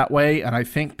brought up that way. And I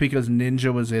think because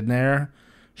Ninja was in there,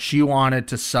 she wanted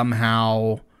to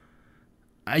somehow,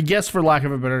 I guess for lack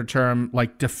of a better term,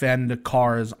 like defend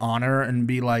Kara's honor and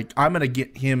be like, I'm going to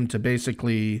get him to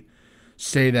basically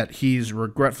say that he's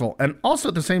regretful. And also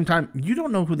at the same time, you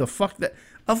don't know who the fuck that,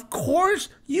 of course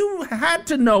you had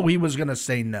to know he was going to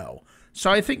say no.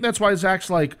 So I think that's why Zach's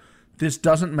like, this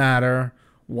doesn't matter.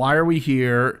 Why are we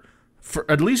here? For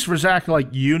at least for Zach, like,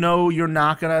 you know, you're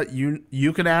not gonna,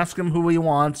 you can ask him who he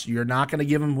wants. You're not gonna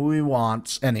give him who he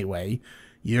wants anyway.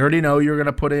 You already know you're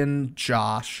gonna put in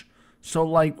Josh. So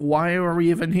like, why are we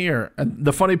even here? And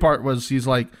the funny part was, he's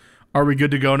like, "Are we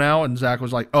good to go now?" And Zach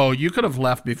was like, "Oh, you could have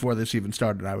left before this even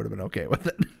started. I would have been okay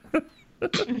with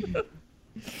it."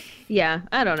 Yeah,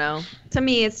 I don't know. To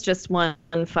me, it's just one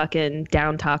fucking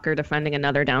down talker defending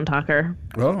another down talker.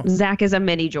 Oh. Zach is a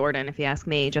mini Jordan, if you ask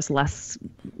me, just less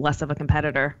of a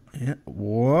competitor. Yeah.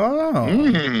 Whoa.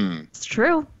 It's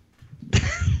true.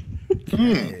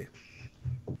 Okay.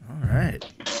 All right.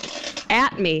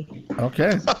 At me.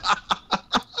 Okay.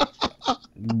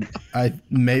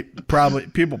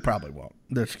 People probably won't.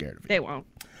 They're scared of you. They won't.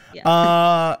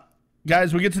 Yeah.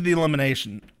 Guys, we get to the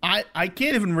elimination. I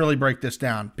can't even really break this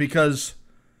down because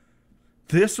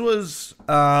this was,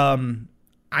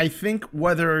 I think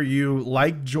whether you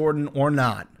like Jordan or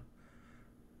not,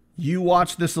 you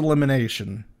watch this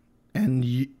elimination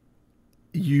and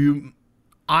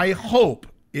I hope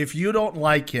if you don't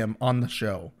like him on the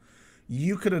show,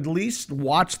 you could at least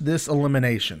watch this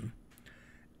elimination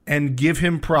and give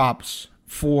him props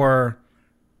for,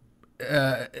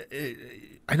 I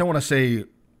don't want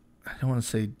to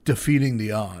say defeating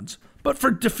the odds, but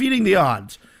for defeating the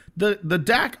odds.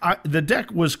 The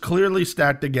deck was clearly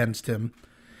stacked against him,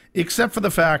 except for the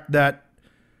fact that,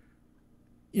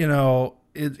 you know,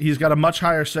 he's got a much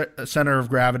higher center of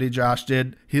gravity. Josh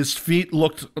did. His feet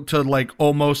looked to like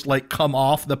almost like come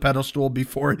off the pedestal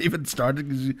before it even started,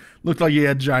 because he looked like he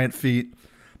had giant feet.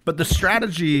 But the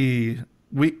strategy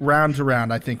round to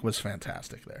round, I think, was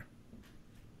fantastic there.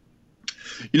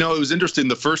 You know, it was interesting.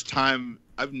 The first time,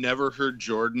 I've never heard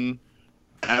Jordan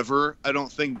ever, I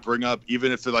don't think, bring up,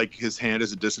 even if like his hand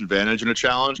is a disadvantage in a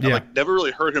challenge. Yeah. I like never really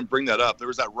heard him bring that up. There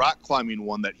was that rock climbing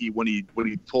one that when he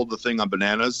pulled the thing on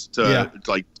Bananas to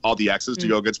like all the X's to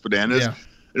go against Bananas. Yeah.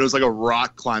 It was like a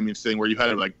rock climbing thing where you had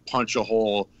to like punch a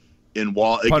hole in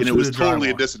wall, and it was totally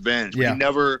a disadvantage. Yeah. He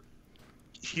never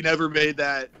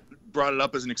brought it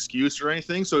up as an excuse or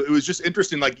anything. So it was just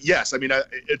interesting. Like, yes, I mean,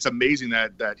 it's amazing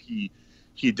that he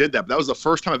did that. But that was the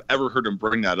first time I've ever heard him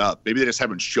bring that up. Maybe they just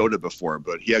haven't showed it before,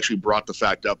 but he actually brought the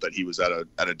fact up that he was at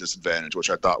a disadvantage, which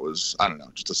I thought was, I don't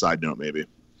know, just a side note maybe.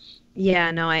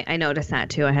 Yeah, no, I noticed that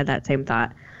too. I had that same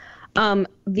thought.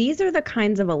 These are the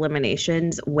kinds of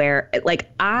eliminations where,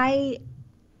 like, I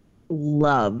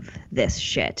love this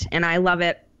shit, and I love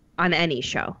it on any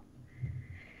show.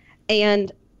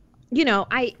 And, you know,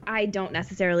 I don't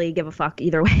necessarily give a fuck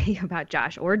either way about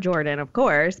Josh or Jordan, of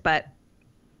course, but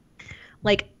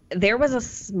like, there was a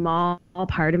small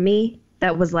part of me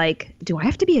that was like, do I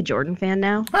have to be a Jordan fan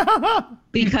now?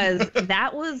 Because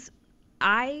that was,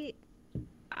 I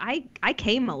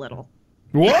came a little.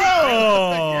 Whoa!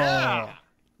 Yeah.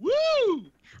 Woo!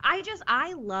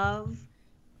 I love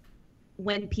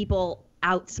when people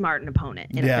outsmart an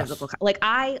opponent in a physical, like,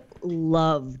 I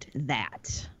loved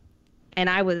that. And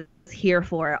I was here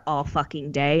for it all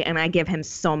fucking day. And I give him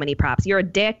so many props. You're a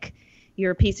dick.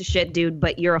 You're a piece of shit, dude,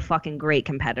 but you're a fucking great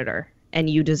competitor, and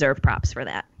you deserve props for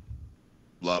that.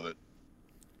 Love it.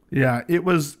 Yeah, it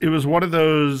was one of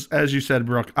those, as you said,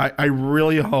 Brooke. I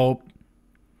really hope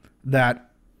that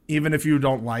even if you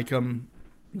don't like him,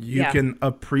 you can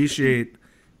appreciate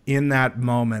in that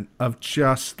moment of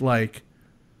just like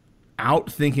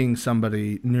outthinking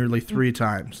somebody nearly 3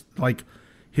 times. Like,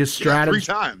 his strategy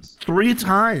 3 times. 3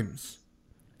 times.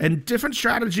 And different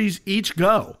strategies each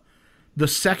go. The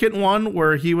second one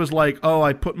where he was like, oh,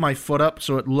 I put my foot up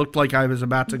so it looked like I was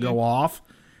about to go off.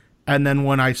 And then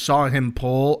when I saw him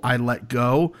pull, I let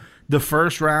go. The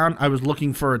first round, I was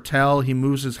looking for a tell. He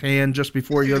moves his hand just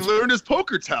before he goes. He learned his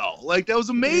poker tell. Like, that was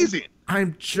amazing.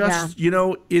 I'm just,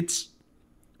 it's,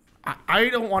 I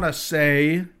don't want to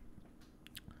say,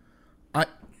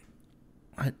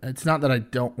 it's not that I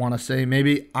don't want to say,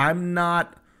 maybe I'm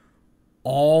not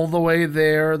all the way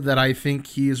there that I think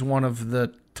he's one of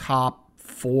the top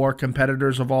 4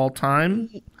 competitors of all time.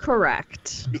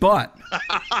 Correct. But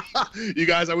you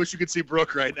guys, I wish you could see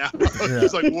Brooke right now.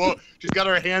 She's like, whoa. She's got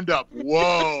her hand up.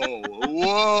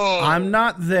 Whoa. I'm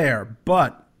not there.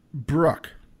 But Brooke,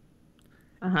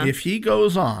 if he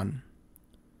goes on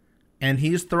and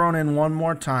he's thrown in one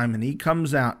more time and he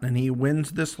comes out and he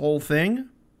wins this whole thing,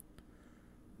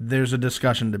 there's a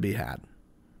discussion to be had.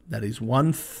 That he's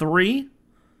won 3.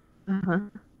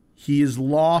 He's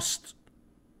lost,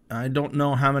 I don't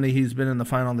know how many he's been in the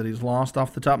final that he's lost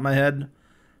off the top of my head,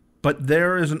 but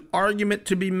there is an argument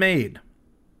to be made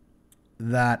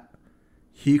that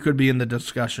he could be in the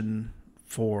discussion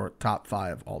for top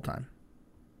 5 all time.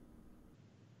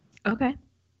 Okay.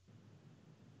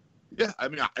 Yeah, I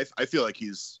mean, I feel like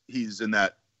he's in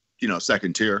that,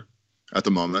 second tier at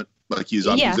the moment. Like he's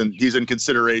in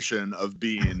consideration of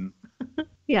being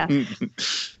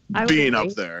being up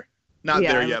there. Not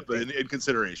there yet, but in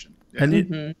consideration. Yeah.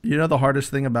 And you know the hardest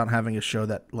thing about having a show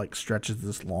that like stretches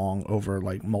this long over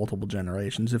like multiple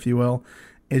generations, if you will,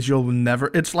 is you'll never.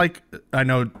 It's like, I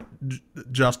know,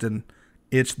 Justin,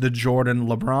 it's the Jordan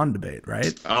LeBron debate,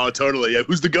 right? Oh, totally. Yeah,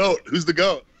 who's the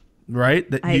GOAT? Right?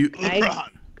 LeBron.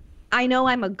 I know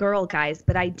I'm a girl, guys,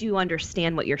 but I do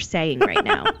understand what you're saying right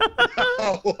now.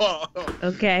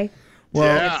 Okay.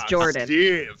 Well, it's Jordan.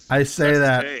 Steve. I say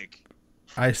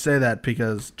that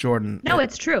because Jordan. No,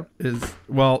 it's true.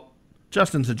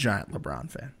 Justin's a giant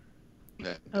LeBron fan.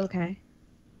 Yeah. Okay,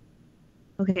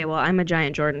 well, I'm a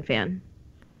giant Jordan fan.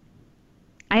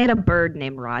 I had a bird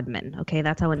named Rodman. Okay,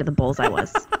 that's how into the Bulls I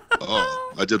was.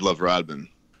 Oh, I did love Rodman.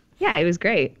 Yeah, it was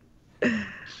great.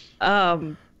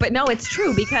 But no, it's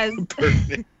true because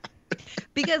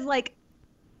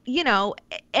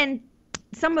and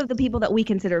some of the people that we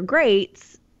consider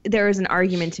greats, there is an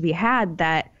argument to be had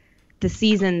that the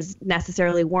seasons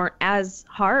necessarily weren't as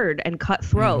hard and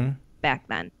cutthroat back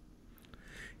then.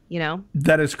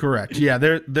 That is correct. Yeah,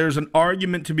 there's an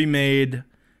argument to be made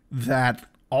that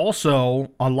also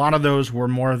a lot of those were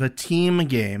more of a team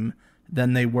game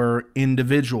than they were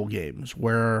individual games,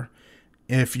 where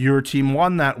if your team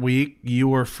won that week, you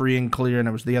were free and clear, and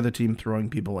it was the other team throwing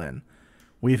people in.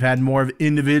 We've had more of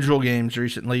individual games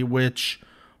recently, which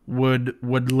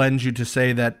would lend you to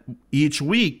say that each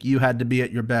week you had to be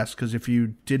at your best, because if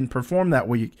you didn't perform that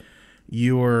week,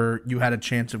 you had a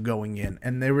chance of going in.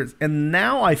 And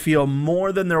now I feel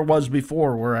more than there was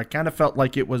before, where I kind of felt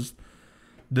like it was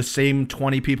the same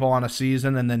 20 people on a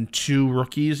season and then 2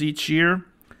 rookies each year.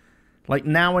 Like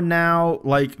now,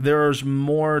 like there's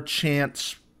more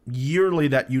chance yearly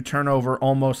that you turn over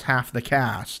almost half the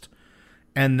cast,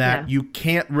 and that you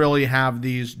can't really have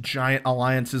these giant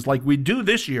alliances like we do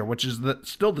this year, which is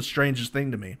still the strangest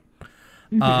thing to me,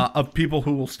 of people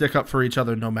who will stick up for each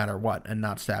other no matter what and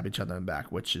not stab each other in the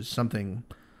back, which is something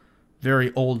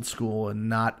very old school and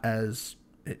not as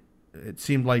it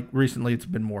seemed like recently it's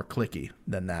been more cliquey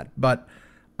than that. But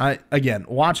again,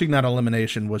 watching that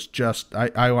elimination was just,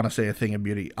 I want to say, a thing of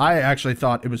beauty. I actually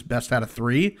thought it was best out of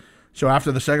 3. So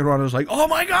after the second one, I was like, oh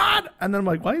my God. And then I'm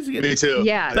like, why is he getting... Me too.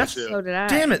 Yeah, so did I.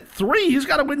 Damn it, 3. He's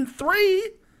got to win 3.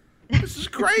 This is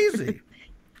crazy.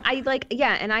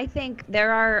 And I think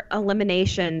there are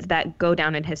eliminations that go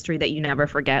down in history that you never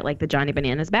forget, like the Johnny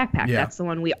Bananas backpack. Yeah. That's the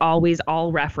one we always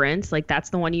all reference. Like, that's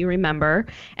the one you remember.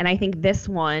 And I think this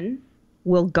one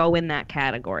will go in that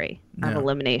category of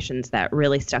eliminations that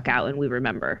really stuck out and we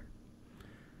remember.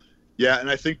 Yeah,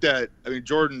 and I think that,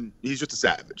 Jordan, he's just a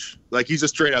savage. Like, he's a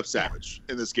straight-up savage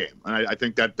in this game. And I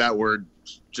think that word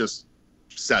just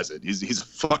says it. He's a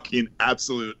fucking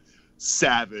absolute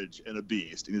savage and a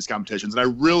beast in these competitions.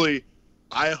 And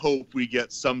I hope we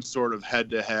get some sort of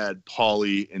head-to-head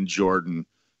Paulie and Jordan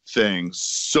thing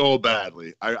so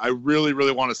badly. I really,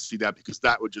 really want to see that, because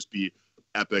that would just be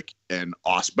epic and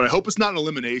awesome. But I hope it's not an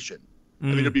elimination. I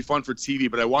mean, it'd be fun for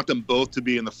TV, but I want them both to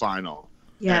be in the final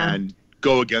and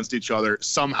go against each other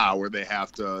somehow, where they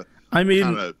have to.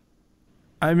 The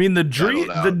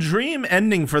dream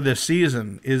ending for this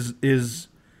season is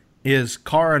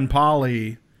Cara and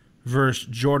Paulie versus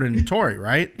Jordan and Tori,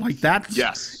 right? Like,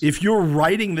 that's, if you're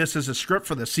writing this as a script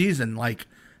for the season, like,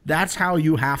 That's how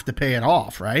you have to pay it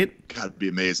off, right? God, it'd be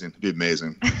amazing. It'd be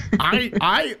amazing.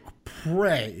 I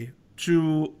pray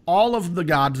to all of the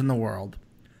gods in the world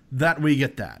that we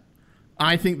get that.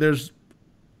 I think there's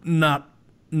not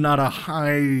a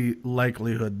high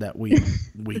likelihood that we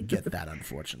get that,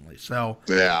 unfortunately. So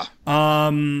yeah.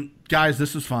 Guys,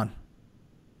 this was fun.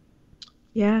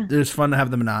 Yeah. It was fun to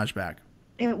have the Minaj back.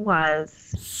 It was.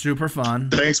 Super fun.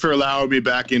 Thanks for allowing me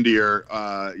back into your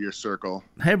circle.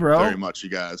 Hey, bro. Very much, you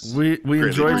guys. We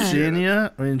enjoyed appreciate seeing you.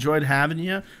 We enjoyed having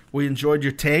you. We enjoyed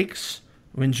your takes.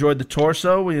 We enjoyed the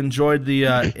torso. We enjoyed the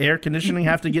air conditioning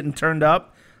have to getting turned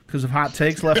up because of hot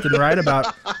takes left and right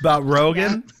about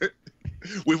Rogan.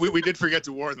 We did forget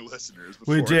to warn the listeners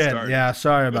before We it did. started. Yeah,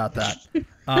 sorry about that.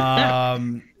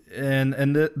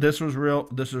 This was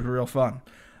real fun.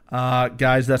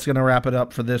 Guys, that's going to wrap it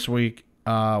up for this week.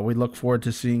 We look forward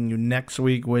to seeing you next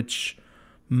week, which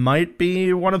might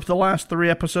be one of the last 3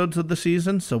 episodes of the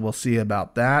season, so we'll see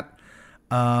about that.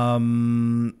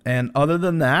 And other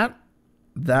than that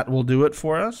will do it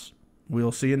for us.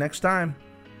 We'll see you next time.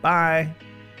 Bye.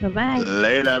 Bye-bye.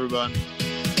 Later, everyone.